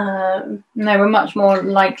 No, we're much more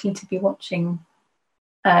likely to be watching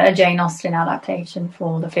a Jane Austen adaptation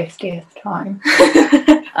for the 50th time.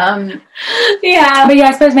 But yeah,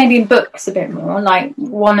 I suppose maybe in books a bit more. Like,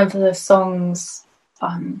 one of the songs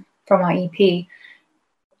from our EP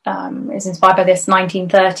is inspired by this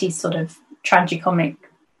 1930s sort of tragicomic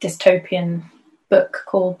dystopian book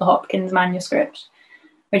called The Hopkins Manuscript,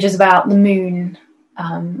 which is about the moon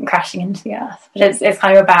crashing into the earth. But it's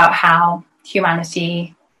kind of about how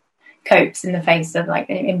humanity copes in the face of like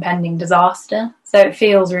an impending disaster. So it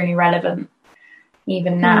feels really relevant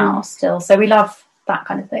even now still. So we love that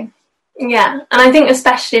kind of thing. Yeah, and I think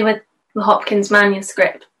especially with the Hopkins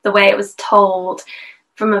Manuscript, the way it was told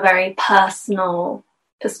from a very personal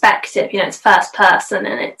perspective, it's first person,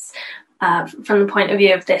 and it's from the point of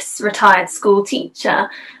view of this retired school teacher,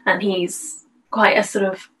 and he's quite a sort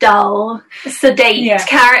of dull, sedate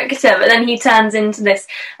character, but then he turns into this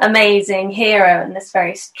amazing hero and this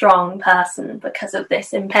very strong person because of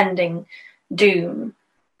this impending doom,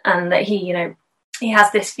 and that he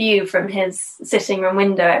has this view from his sitting room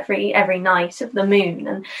window every night of the moon,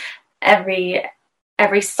 and every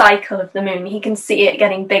cycle of the moon he can see it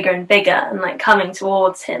getting bigger and bigger and like coming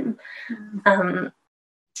towards him.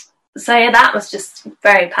 So yeah, that was just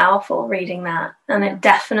very powerful reading that, and it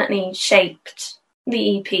definitely shaped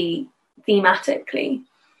the EP thematically.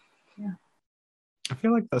 Yeah, I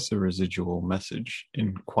feel like that's a residual message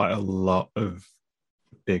in quite a lot of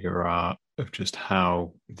bigger art, of just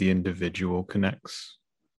how the individual connects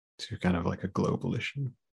to kind of like a global issue.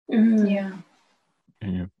 Yeah.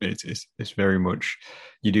 It's very much,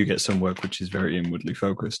 you do get some work which is very inwardly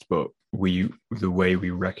focused, but the way we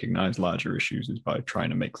recognize larger issues is by trying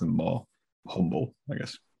to make them more humble, I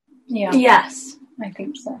guess. Yeah. Yes, I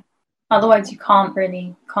think so. Otherwise you can't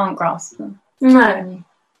grasp them. No.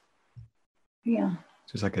 Yeah.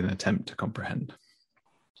 It's just like an attempt to comprehend.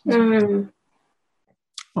 Mm.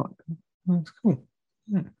 Oh, that's cool.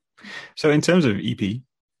 Yeah. So in terms of EP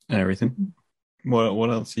and everything, what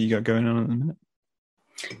else have you got going on at the minute?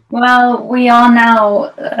 Well, we are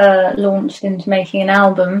now launched into making an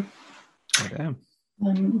album. Okay.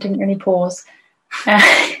 Didn't really pause.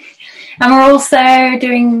 And we're also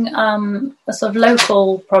doing a sort of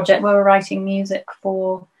local project where we're writing music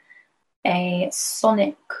for a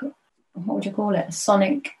sonic, what would you call it? A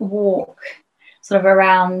sonic walk sort of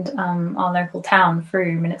around our local town,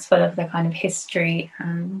 Frome, and it's full of the kind of history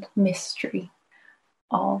and mystery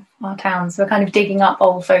of our town. So we're kind of digging up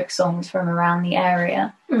old folk songs from around the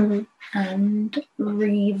area and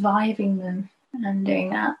reviving them and doing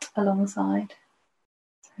that alongside.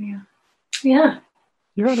 So yeah.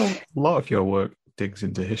 You had a lot of your work digs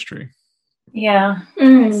into history. Yeah,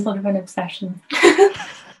 it's sort of an obsession. I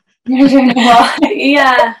don't know why.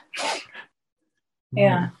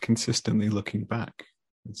 Yeah. Consistently looking back.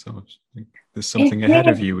 And so there's something ahead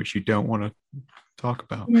of you which you don't want to talk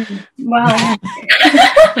about. Well, I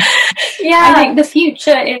think the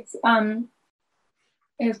future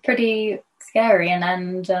is pretty scary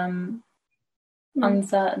and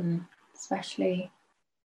uncertain, especially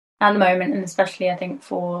at the moment, and especially I think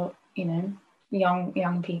for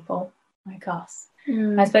young people like us.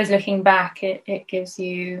 I suppose looking back, it gives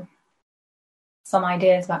you some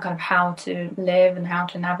ideas about kind of how to live and how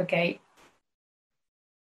to navigate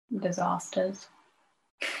disasters.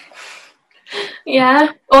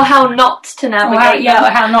 Yeah, or how not to navigate. Or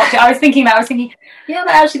how not to. I was thinking, but actually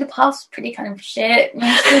the past is pretty kind of shit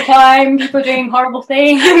most of the time. People are doing horrible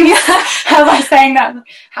things. How was I saying that?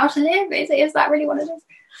 How to live? Is that really what it is?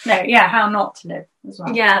 No, how not to live as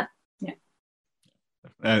well. Yeah.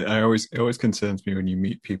 It always concerns me when you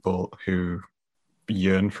meet people who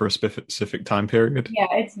yearn for a specific time period. Yeah,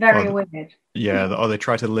 it's very weird. Yeah, or they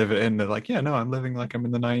try to live it in. They're like, yeah, no, I'm living like I'm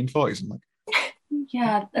in the 1940s. I'm like,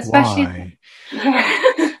 yeah, especially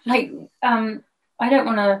why? I don't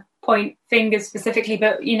want to point fingers specifically,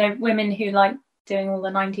 but women who like doing all the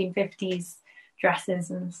 1950s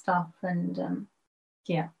dresses and stuff, and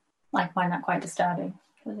I find that quite disturbing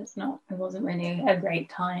because it wasn't really a great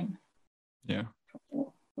time. Yeah.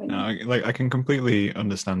 No, I can completely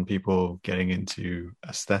understand people getting into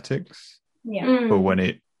aesthetics. Yeah. But when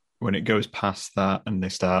it goes past that and they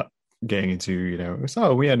start getting into, I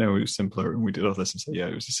know it was simpler and we did all this, and say,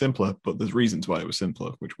 it was simpler, but there's reasons why it was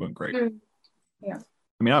simpler which weren't great. Yeah.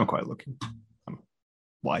 I mean, I'm quite lucky. I'm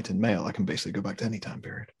white and male. I can basically go back to any time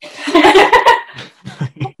period.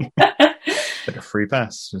 Like a free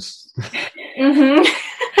pass. Just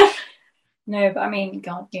No, but I mean,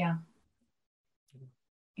 God, yeah.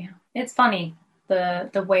 It's funny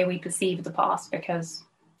the way we perceive the past, because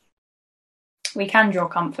we can draw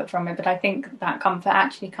comfort from it, but I think that comfort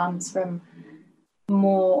actually comes from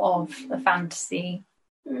more of a fantasy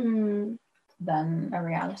than a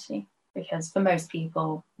reality, because for most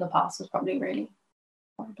people the past was probably really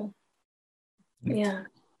horrible. Yeah.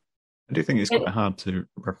 I do think it's quite hard to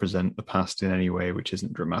represent the past in any way which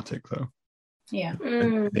isn't dramatic, though. Yeah.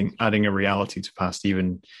 I think adding a reality to past,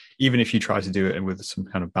 even if you try to do it with some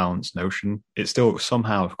kind of balanced notion, it still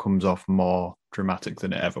somehow comes off more dramatic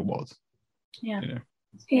than it ever was. Yeah.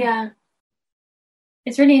 Yeah.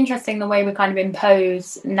 It's really interesting the way we kind of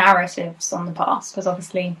impose narratives on the past, because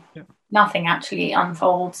obviously nothing actually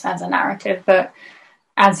unfolds as a narrative, but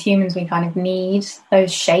as humans we kind of need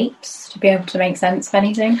those shapes to be able to make sense of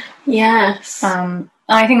anything. Yes.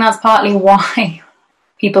 I think that's partly why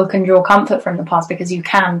people can draw comfort from the past, because you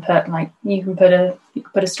can put You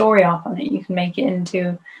can put a story arc on it. You can make it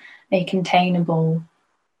into a containable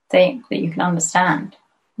thing that you can understand.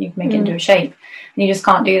 You can make it into a shape. And you just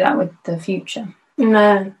can't do that with the future.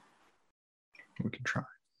 No. We can try.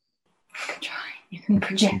 You can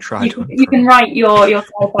project. You can write your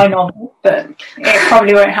sci-fi novel, but it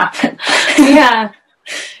probably won't happen. Yeah.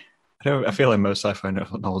 I feel like most sci-fi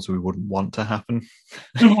novels we wouldn't want to happen.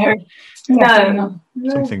 No.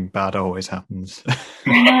 Something bad always happens.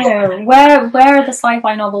 No. Where are the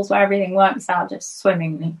sci-fi novels where everything works out just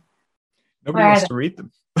swimmingly? Nobody wants to read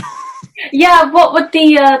them. Yeah, what would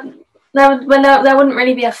there wouldn't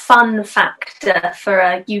really be a fun factor for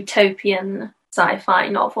a utopian sci-fi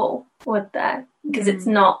novel, would there? Because it's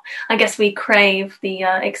not. I guess we crave the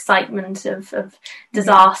excitement of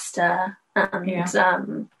disaster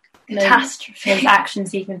and catastrophe. Those action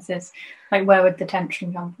sequences. Like, where would the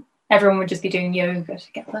tension come from? Everyone would just be doing yoga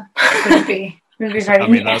together. It would be very. I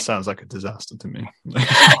mean, that sounds like a disaster to me.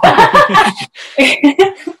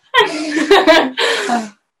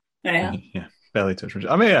 Yeah. Barely touch.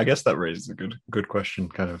 I mean, I guess that raises a good question,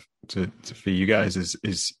 kind of, to for you guys.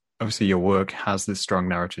 Is obviously your work has this strong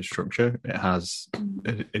narrative structure. It has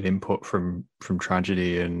an input from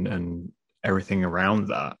tragedy and everything around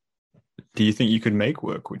that. Do you think you could make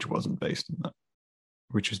work which wasn't based in that,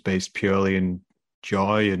 which was based purely in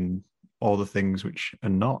joy and all the things which are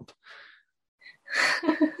not?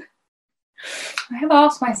 I have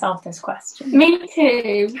asked myself this question. Me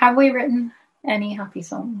too. Have we written any happy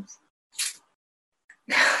songs?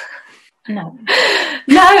 No,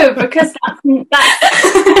 because that's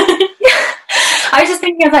I was just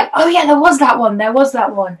thinking, I was like, oh yeah, there was that one,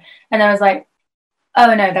 and I was like,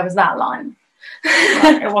 oh no, there was that line.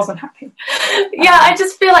 It wasn't happy. Yeah, I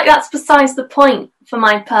just feel like that's besides the point for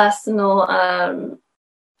my personal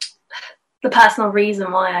the personal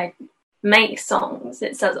reason why I make songs.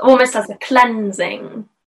 It's almost as a cleansing,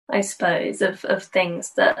 I suppose, of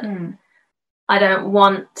things that I don't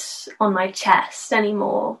want on my chest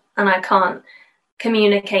anymore, and I can't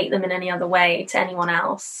communicate them in any other way to anyone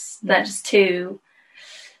else. They're just too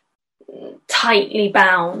tightly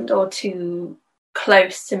bound or too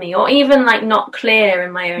close to me, or even like not clear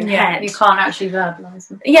in my own head. You can't actually verbalize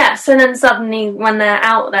them. Yeah, so then suddenly when they're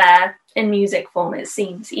out there in music form, it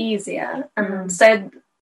seems easier. And so,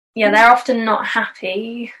 yeah, they're often not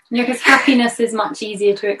happy. Yeah, because happiness is much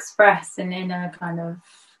easier to express in a kind of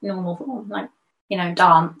normal form, like,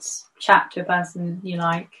 dance, chat to a person you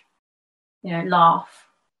like, laugh.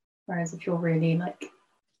 Whereas if you're really like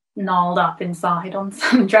gnarled up inside on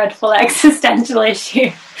some dreadful existential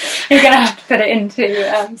issue, you're gonna have to put it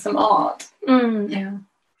into some art. Yeah,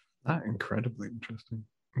 that's incredibly interesting.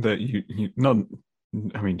 That you not,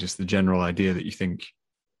 I mean, just the general idea that you think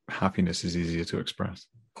happiness is easier to express.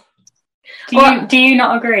 Do you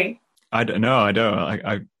not agree? I don't know. I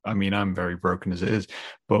don't. I mean, I'm very broken as it is,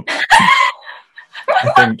 but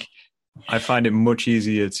I think I find it much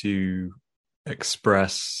easier to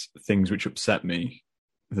express things which upset me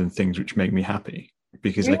than things which make me happy,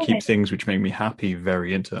 because I keep things which make me happy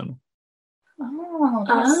very internal. Oh,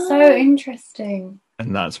 that's so interesting.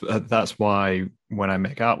 And that's why when I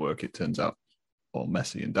make artwork, it turns out all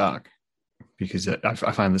messy and dark, because I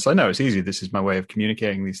find this. I know it's easy. This is my way of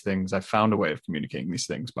communicating these things. I found a way of communicating these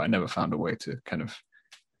things, but I never found a way to kind of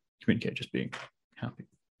communicate just being happy.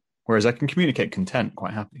 Whereas I can communicate content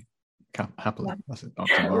quite happily. That's an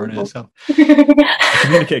oxymoron in itself. I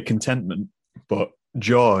communicate contentment, but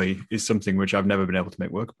joy is something which I've never been able to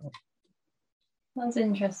make work about. That's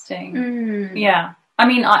interesting. Yeah, I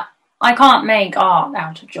mean, I can't make art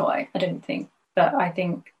out of joy, I don't think, but I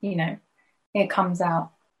think it comes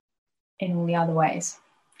out in all the other ways.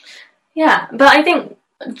 Yeah, but I think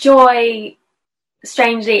joy,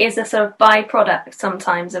 strangely, is a sort of byproduct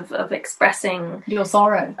sometimes of expressing your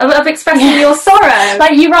sorrow. Of expressing your sorrow.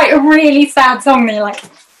 Like, you write a really sad song and you're like,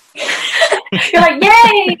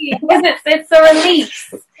 yay! Because it's a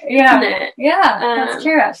release. Yeah. Isn't it? Yeah, that's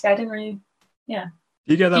true, actually. I didn't really, Do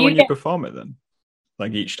you get that when you perform it then?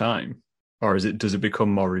 Like each time? Or does it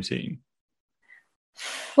become more routine?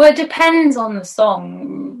 Well, it depends on the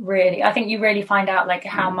song, really. I think you really find out like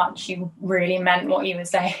how much you really meant what you were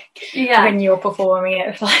saying when you're performing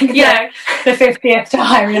it for the 50th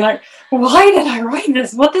time. You're like, why did I write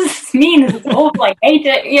this? What does this mean? Is it awful? I hate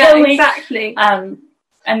it. Yeah, exactly.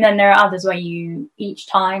 And then there are others where each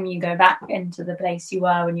time you go back into the place you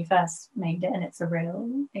were when you first made it, and it's a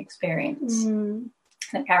real experience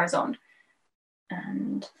that carries on.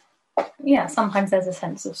 And sometimes there's a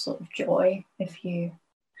sense of sort of joy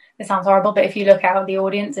it sounds horrible, but if you look out at the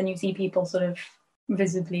audience and you see people sort of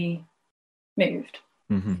visibly moved,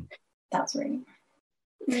 that's really...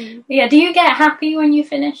 Yeah, do you get happy when you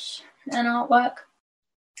finish an artwork?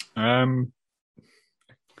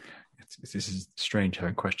 This is strange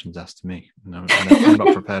having questions asked to me. No, I'm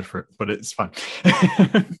not prepared for it, but it's fine.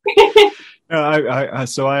 No,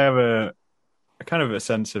 so I have a kind of a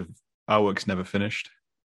sense of our work's never finished.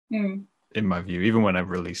 In my view, even when I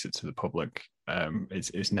release it to the public,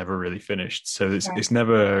 it's never really finished. So it's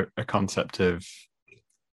never a concept of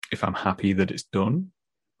if I'm happy that it's done.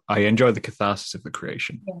 I enjoy the catharsis of the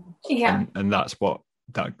creation, and that's what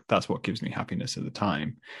gives me happiness at the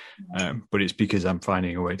time. But it's because I'm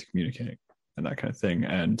finding a way to communicate and that kind of thing.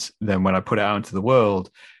 And then when I put it out into the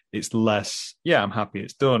world, it's less, I'm happy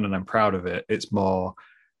it's done and I'm proud of it. It's more,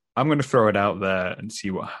 I'm going to throw it out there and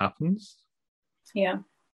see what happens. Yeah.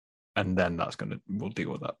 And then we'll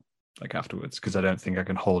deal with that like afterwards, because I don't think I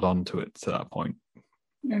can hold on to it to that point.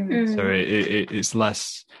 So it's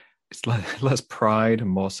less pride and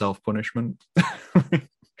more self-punishment.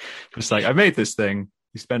 Just like, I made this thing,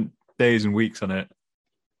 you spent days and weeks on it,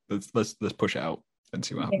 let's push it out and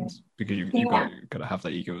see what happens. Because you've got to have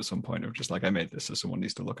that ego at some point of just like, I made this, so someone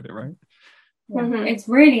needs to look at it, right? It's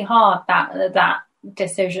really hard, that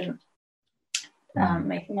decision,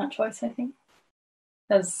 making that choice, I think,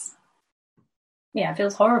 because it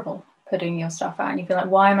feels horrible putting your stuff out and you feel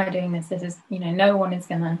like, why am I doing this? This is, no one is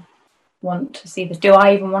gonna want to see this. Do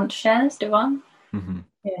I even want to share this? Do I?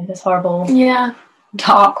 This horrible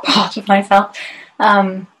dark part of myself.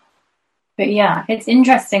 But it's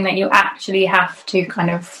interesting that you actually have to kind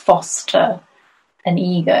of foster an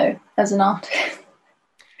ego as an artist.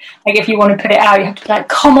 Like, if you want to put it out, you have to be like,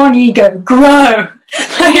 come on, ego, grow.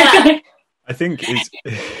 I think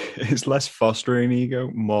it's less fostering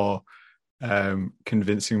ego, more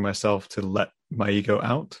convincing myself to let my ego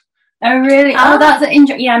out. Oh, really? Oh, that's an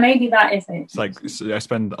interesting. Yeah, maybe that is it. It's like, I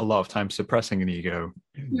spend a lot of time suppressing an ego,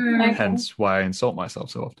 hence why I insult myself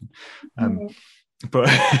so often. But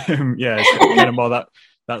it's kind of more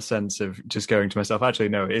that sense of just going to myself, actually,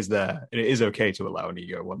 no, it is there. It is okay to allow an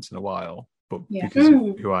ego once in a while, but because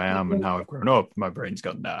of who I am and how I've grown up, my brain's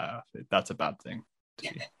got, that's a bad thing.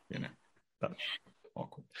 That's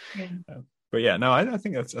awkward. But I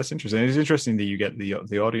think that's interesting. It's interesting that you get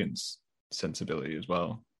the audience sensibility as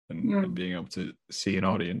well. And being able to see an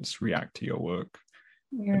audience react to your work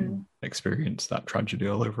and experience that tragedy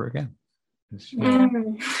all over again. It's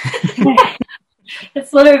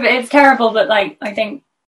terrible, but like, I think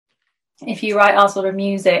if you write our sort of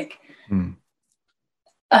music, your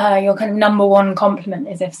kind of number one compliment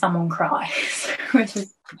is if someone cries, which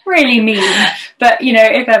is really mean. But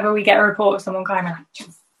if ever we get a report of someone crying, I'm like,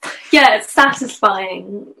 it's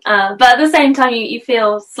satisfying, but at the same time you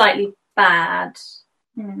feel slightly bad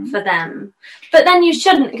for them, but then you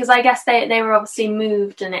shouldn't, because I guess they were obviously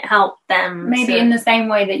moved and it helped them. Maybe in the same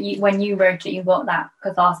way that when you wrote it, you got that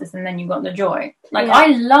catharsis and then you got the joy. Like, I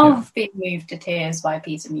love being moved to tears by a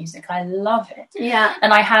piece of music. I love it.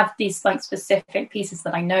 And I have these like specific pieces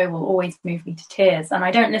that I know will always move me to tears, and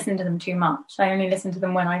I don't listen to them too much. I only listen to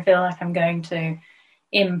them when I feel like I'm going to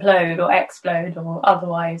implode or explode or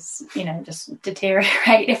otherwise just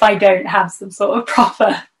deteriorate if I don't have some sort of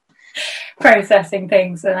proper processing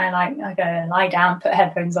things. And I go lie down, put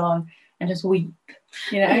headphones on and just weep,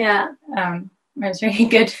 it's really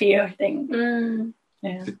good for you, I think.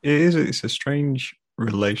 It's a strange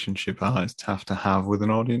relationship artists have to have with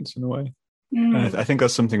an audience in a way. I think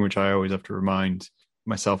that's something which I always have to remind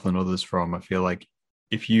myself and others from. I feel like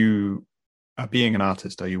if you are being an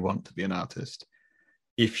artist or you want to be an artist,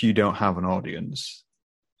 if you don't have an audience,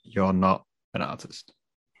 you're not an artist.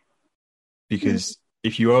 Because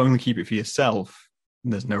if you only keep it for yourself,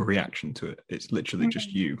 there's no reaction to it. It's literally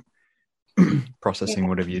just you processing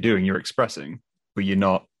whatever you're doing. You're expressing, but you're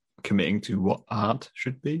not committing to what art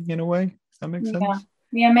should be, in a way. Does that make sense?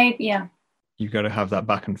 Maybe. You've got to have that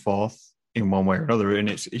back and forth in one way or another.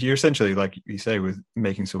 And you're essentially, like you say, with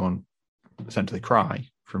making someone essentially cry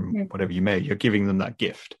from whatever you made, you're giving them that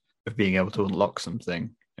gift of being able to unlock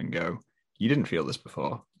something and go, you didn't feel this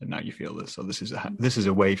before, and now you feel this. So this is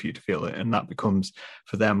a way for you to feel it, and that becomes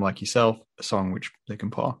for them, like yourself, a song which they can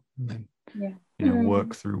pour and then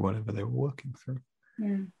work through whatever they were working through.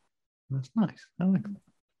 That's nice. I like that.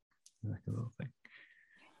 I like a little thing.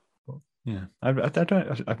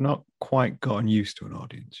 But I've not quite gotten used to an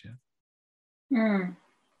audience yet.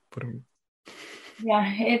 But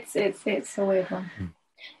it's a weird one,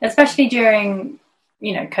 especially during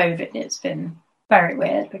COVID. It's been very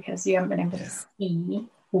weird because you haven't been able to see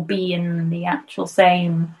or be in the actual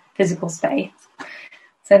same physical space.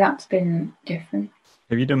 So that's been different.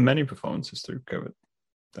 Have you done many performances through COVID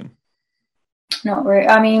then? Not really.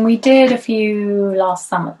 I mean, we did a few last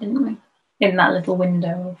summer, didn't we? in that little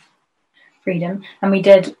window of freedom. And we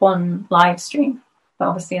did one live stream, but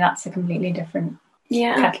obviously that's a completely different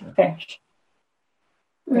kettle of fish.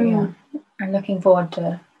 But yeah, I'm looking forward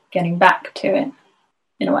to getting back to it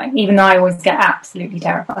in a way, even though I always get absolutely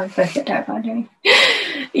terrified. Both get terrified, don't we?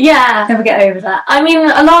 Yeah, never get over that. I mean,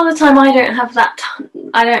 a lot of the time I don't have that.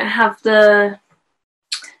 I don't have the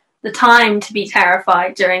time to be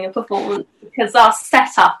terrified during a performance because our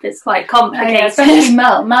setup is quite complicated. Yeah, especially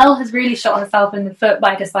Mel. Mel has really shot herself in the foot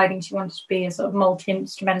by deciding she wanted to be a sort of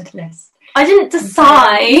multi-instrumentalist. I didn't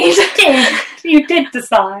decide. You did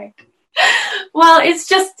decide. Well, it's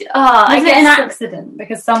just was it an accident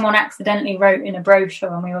because someone accidentally wrote in a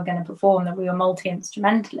brochure when we were going to perform that we were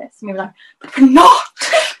multi-instrumentalists, and we were like, but we're not.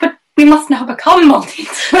 But we must now become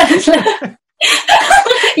multi-instrumentalists.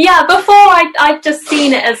 Yeah, before I'd just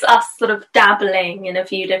seen it as us sort of dabbling in a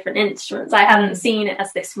few different instruments. I hadn't seen it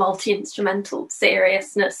as this multi-instrumental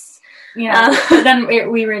seriousness. Yeah, but then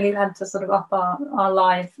we really had to sort of up our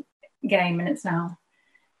live game, and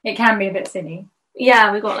it can be a bit silly.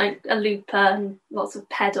 Yeah, we got like a looper and lots of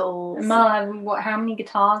pedals. And Mel, how many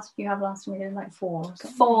guitars did you have last time? We did like 4.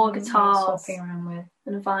 4 guitars. Swapping around with.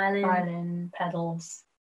 And a violin. Violin, pedals.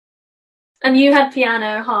 And you had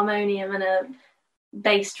piano, harmonium and a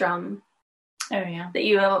bass drum. Oh yeah. That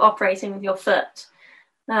you were operating with your foot.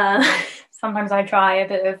 Sometimes I try a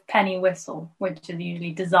bit of penny whistle, which is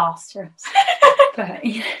usually disastrous. But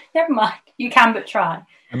never mind. You can but try.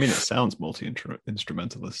 I mean, it sounds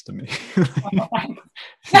multi-instrumentalist to me. Oh,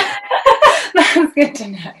 that's good to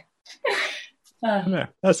know. Yeah,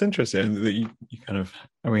 that's interesting that you kind of,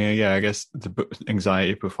 I mean, yeah, I guess the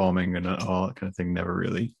anxiety of performing and all that kind of thing never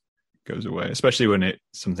really goes away, especially when it's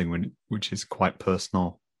something which is quite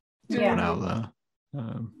personal to put out there.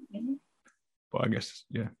 But I guess,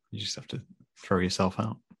 yeah, you just have to throw yourself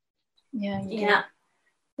out. Yeah.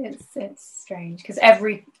 It's strange because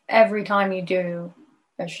every time you do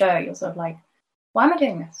a show, you're sort of like, why am I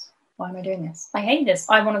doing this? Why am I doing this? I hate this.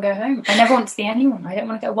 I want to go home. I never want to see anyone. I don't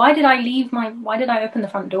want to go. Why did I open the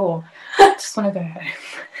front door? I just want to go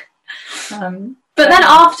home. But then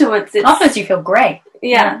afterwards you feel great.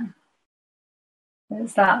 Yeah.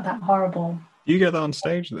 It's that horrible. Do you get that on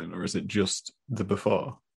stage then, or is it just the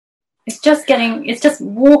before? It's just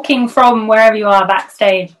walking from wherever you are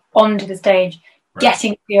backstage onto the stage,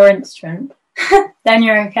 getting to your instrument. Then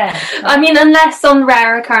you're okay. I mean, unless on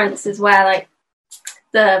rare occurrences where like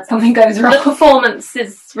something goes wrong, the performance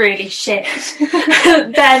is really shit,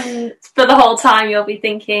 then for the whole time you'll be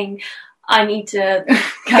thinking, I need to go.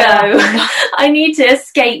 I need to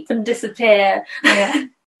escape and disappear. Yeah.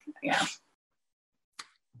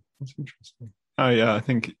 That's interesting. Oh yeah, I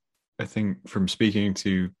think from speaking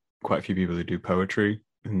to quite a few people who do poetry,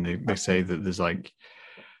 and they say that there's like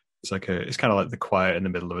it's kind of like the quiet in the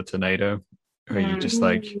middle of a tornado, where you just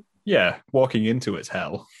like, walking into it's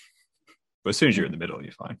hell, but as soon as you're in the middle,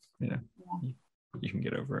 you're fine. You can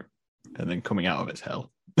get over it, and then coming out of it's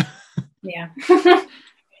hell. Yeah.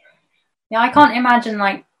 Yeah, I can't imagine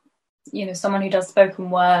someone who does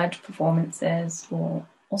spoken word performances, or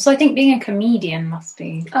also I think being a comedian must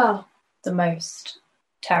be the most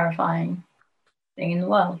terrifying thing in the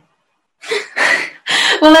world.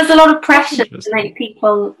 Well, there's a lot of pressure to make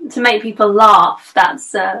people laugh.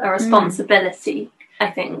 That's a responsibility,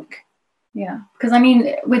 I think. Yeah, because I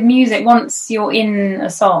mean, with music, once you're in a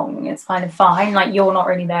song, it's kind of fine. Like you're not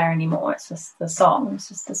really there anymore. It's just the song. It's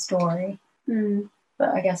just the story. But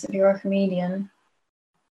I guess if you're a comedian,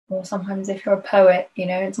 or sometimes if you're a poet,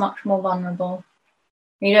 it's much more vulnerable.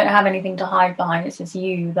 You don't have anything to hide behind. It's just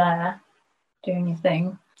you there doing your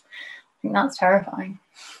thing. I think that's terrifying.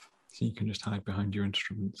 So you can just hide behind your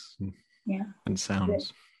instruments and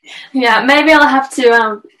sounds. Yeah, maybe I'll have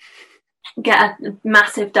to get a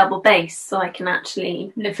massive double bass so I can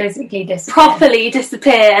actually physically properly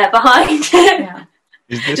disappear behind it. Yeah.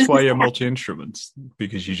 Is this why you're multi-instruments?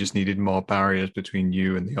 Because you just needed more barriers between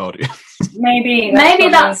you and the audience? Maybe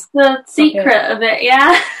that's the secret of it,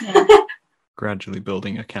 yeah. Gradually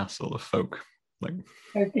building a castle of folk.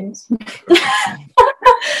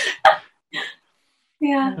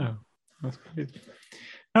 Yeah. Oh, that's crazy.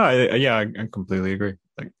 No, I completely agree.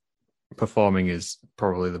 Like, performing is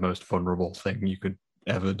probably the most vulnerable thing you could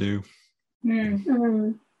ever do.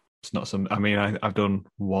 It's not I've done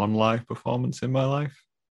one live performance in my life.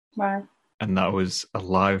 Right. And that was a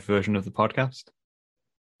live version of the podcast.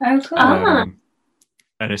 Oh, cool.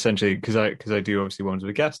 And essentially, because I do obviously ones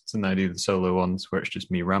with guests, and I do the solo ones where it's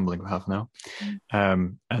just me rambling for half an hour.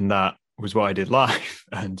 And that was what I did live.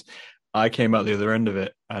 And I came out the other end of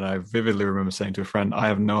it, and I vividly remember saying to a friend, I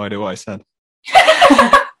have no idea what I said.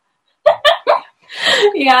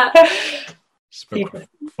 Yeah. Spoke for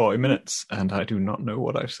 40 minutes, and I do not know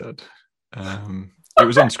what I've said. It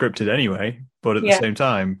was unscripted anyway, but at the same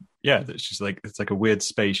time, it's just like it's like a weird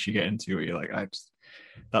space you get into where you're like,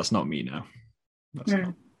 that's not me now. That's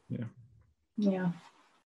not, yeah.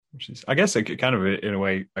 Which is, I guess, like, kind of in a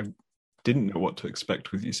way, I didn't know what to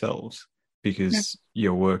expect with yourselves because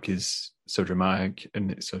your work is so dramatic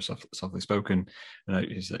and it's so softly spoken, and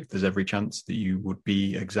it's like there's every chance that you would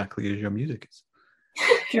be exactly as your music is.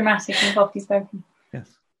 Dramatic and softly spoken. Yes.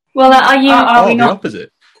 Well, are you? Are we the not?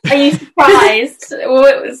 opposite. Are you surprised?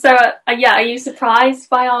 So, are you surprised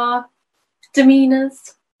by our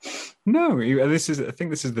demeanors? No, I think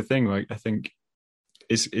this is the thing. Like, I think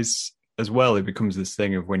is as well. It becomes this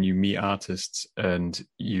thing of when you meet artists and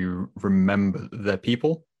you remember they're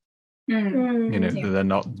people. You know, they're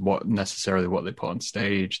not necessarily what they put on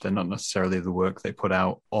stage. They're not necessarily the work they put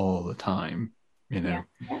out all the time. You know.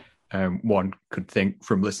 One could think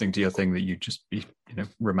from listening to your thing that you'd just be,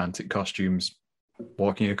 romantic costumes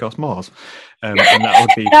walking across moors, and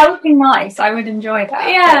that would be nice. I would enjoy that.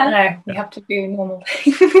 Yeah, no, we have to do normal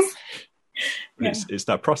things. It's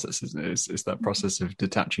that process, isn't it? It's that process of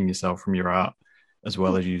detaching yourself from your art as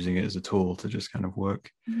well as using it as a tool to just kind of work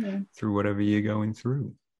through whatever you're going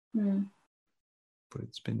through. But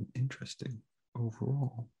it's been interesting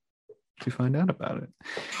overall to find out about it.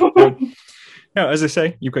 As I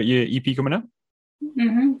say, you've got your EP coming out.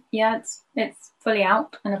 Yeah, it's fully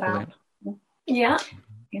out and about. Yeah.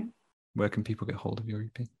 Where can people get hold of your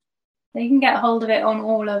EP? They can get hold of it on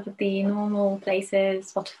all of the normal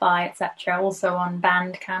places, Spotify, etc. Also on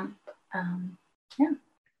Bandcamp.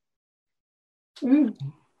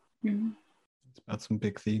 It's about some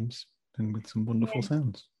big themes and with some wonderful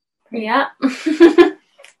sounds. Yeah.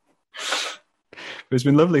 It's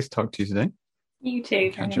been lovely to talk to you today. You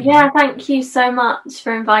too. Yeah, thank you so much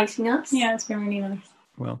for inviting us. Yeah, it's been really nice.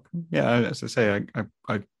 Welcome. Yeah, as I say,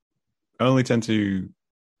 I only tend to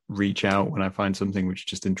reach out when I find something which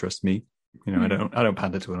just interests me. I don't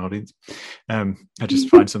pander to an audience. I just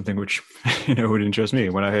find something which would interest me.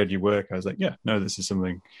 When I heard your work, I was like, yeah, no, this is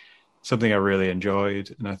something I really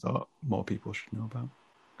enjoyed, and I thought more people should know about.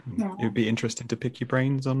 It would be interesting to pick your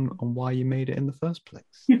brains on why you made it in the first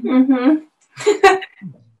place.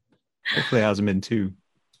 Hopefully it hasn't been too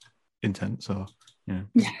intense or, No,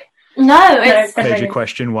 it's made you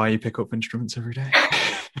question why you pick up instruments every day.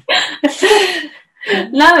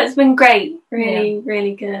 No, it's been great. Really,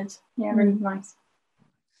 really good. Yeah, really nice.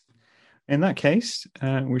 In that case,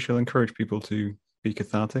 we shall encourage people to be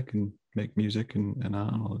cathartic and make music and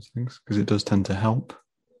art and all those things, because it does tend to help.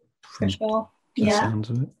 For sure. The sounds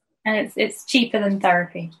of it. And it's cheaper than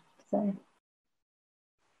therapy. So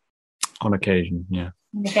on occasion, yeah.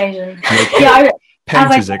 On occasion.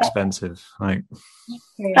 Paint is expensive.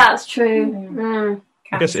 That's true.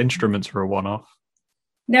 I guess instruments are a one-off.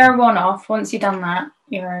 They're a one-off. Once you've done that,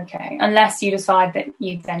 you're okay. Unless you decide that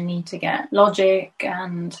you then need to get Logic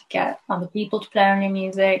and get other people to play on your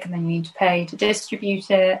music, and then you need to pay to distribute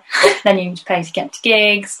it. Then you need to pay to get to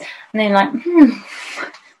gigs. And then you're like,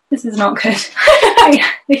 this is not good.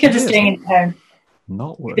 If you're just doing it at home.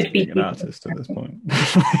 Not worth being an artist at this point.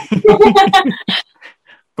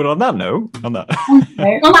 But on that note,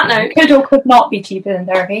 could or could not be cheaper than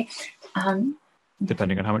therapy.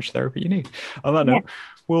 Depending on how much therapy you need. On that note,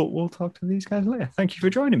 we'll talk to these guys later. Thank you for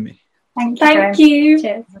joining me. Thank you.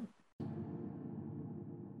 Cheers.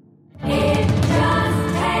 It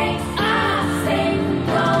just takes a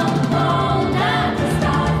single moment to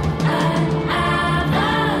start an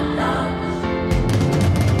avalanche.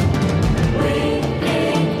 We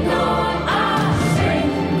ignore a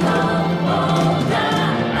single boulder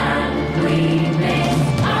and we miss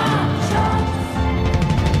our chance.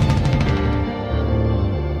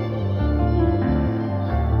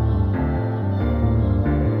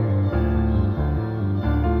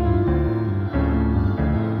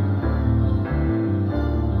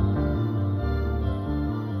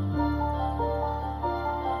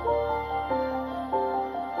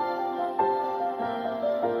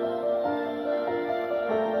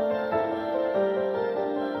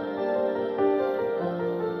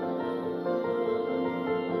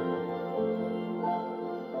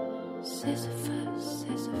 Sisyphus,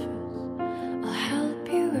 I'll help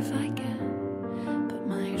you if I can. Put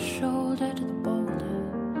my shoulder to the boulder,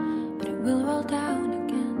 but it will roll down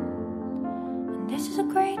again. And this is a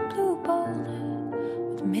great blue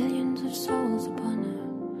boulder with millions of souls upon it.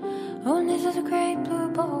 Oh, and this is a great blue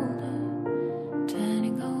boulder.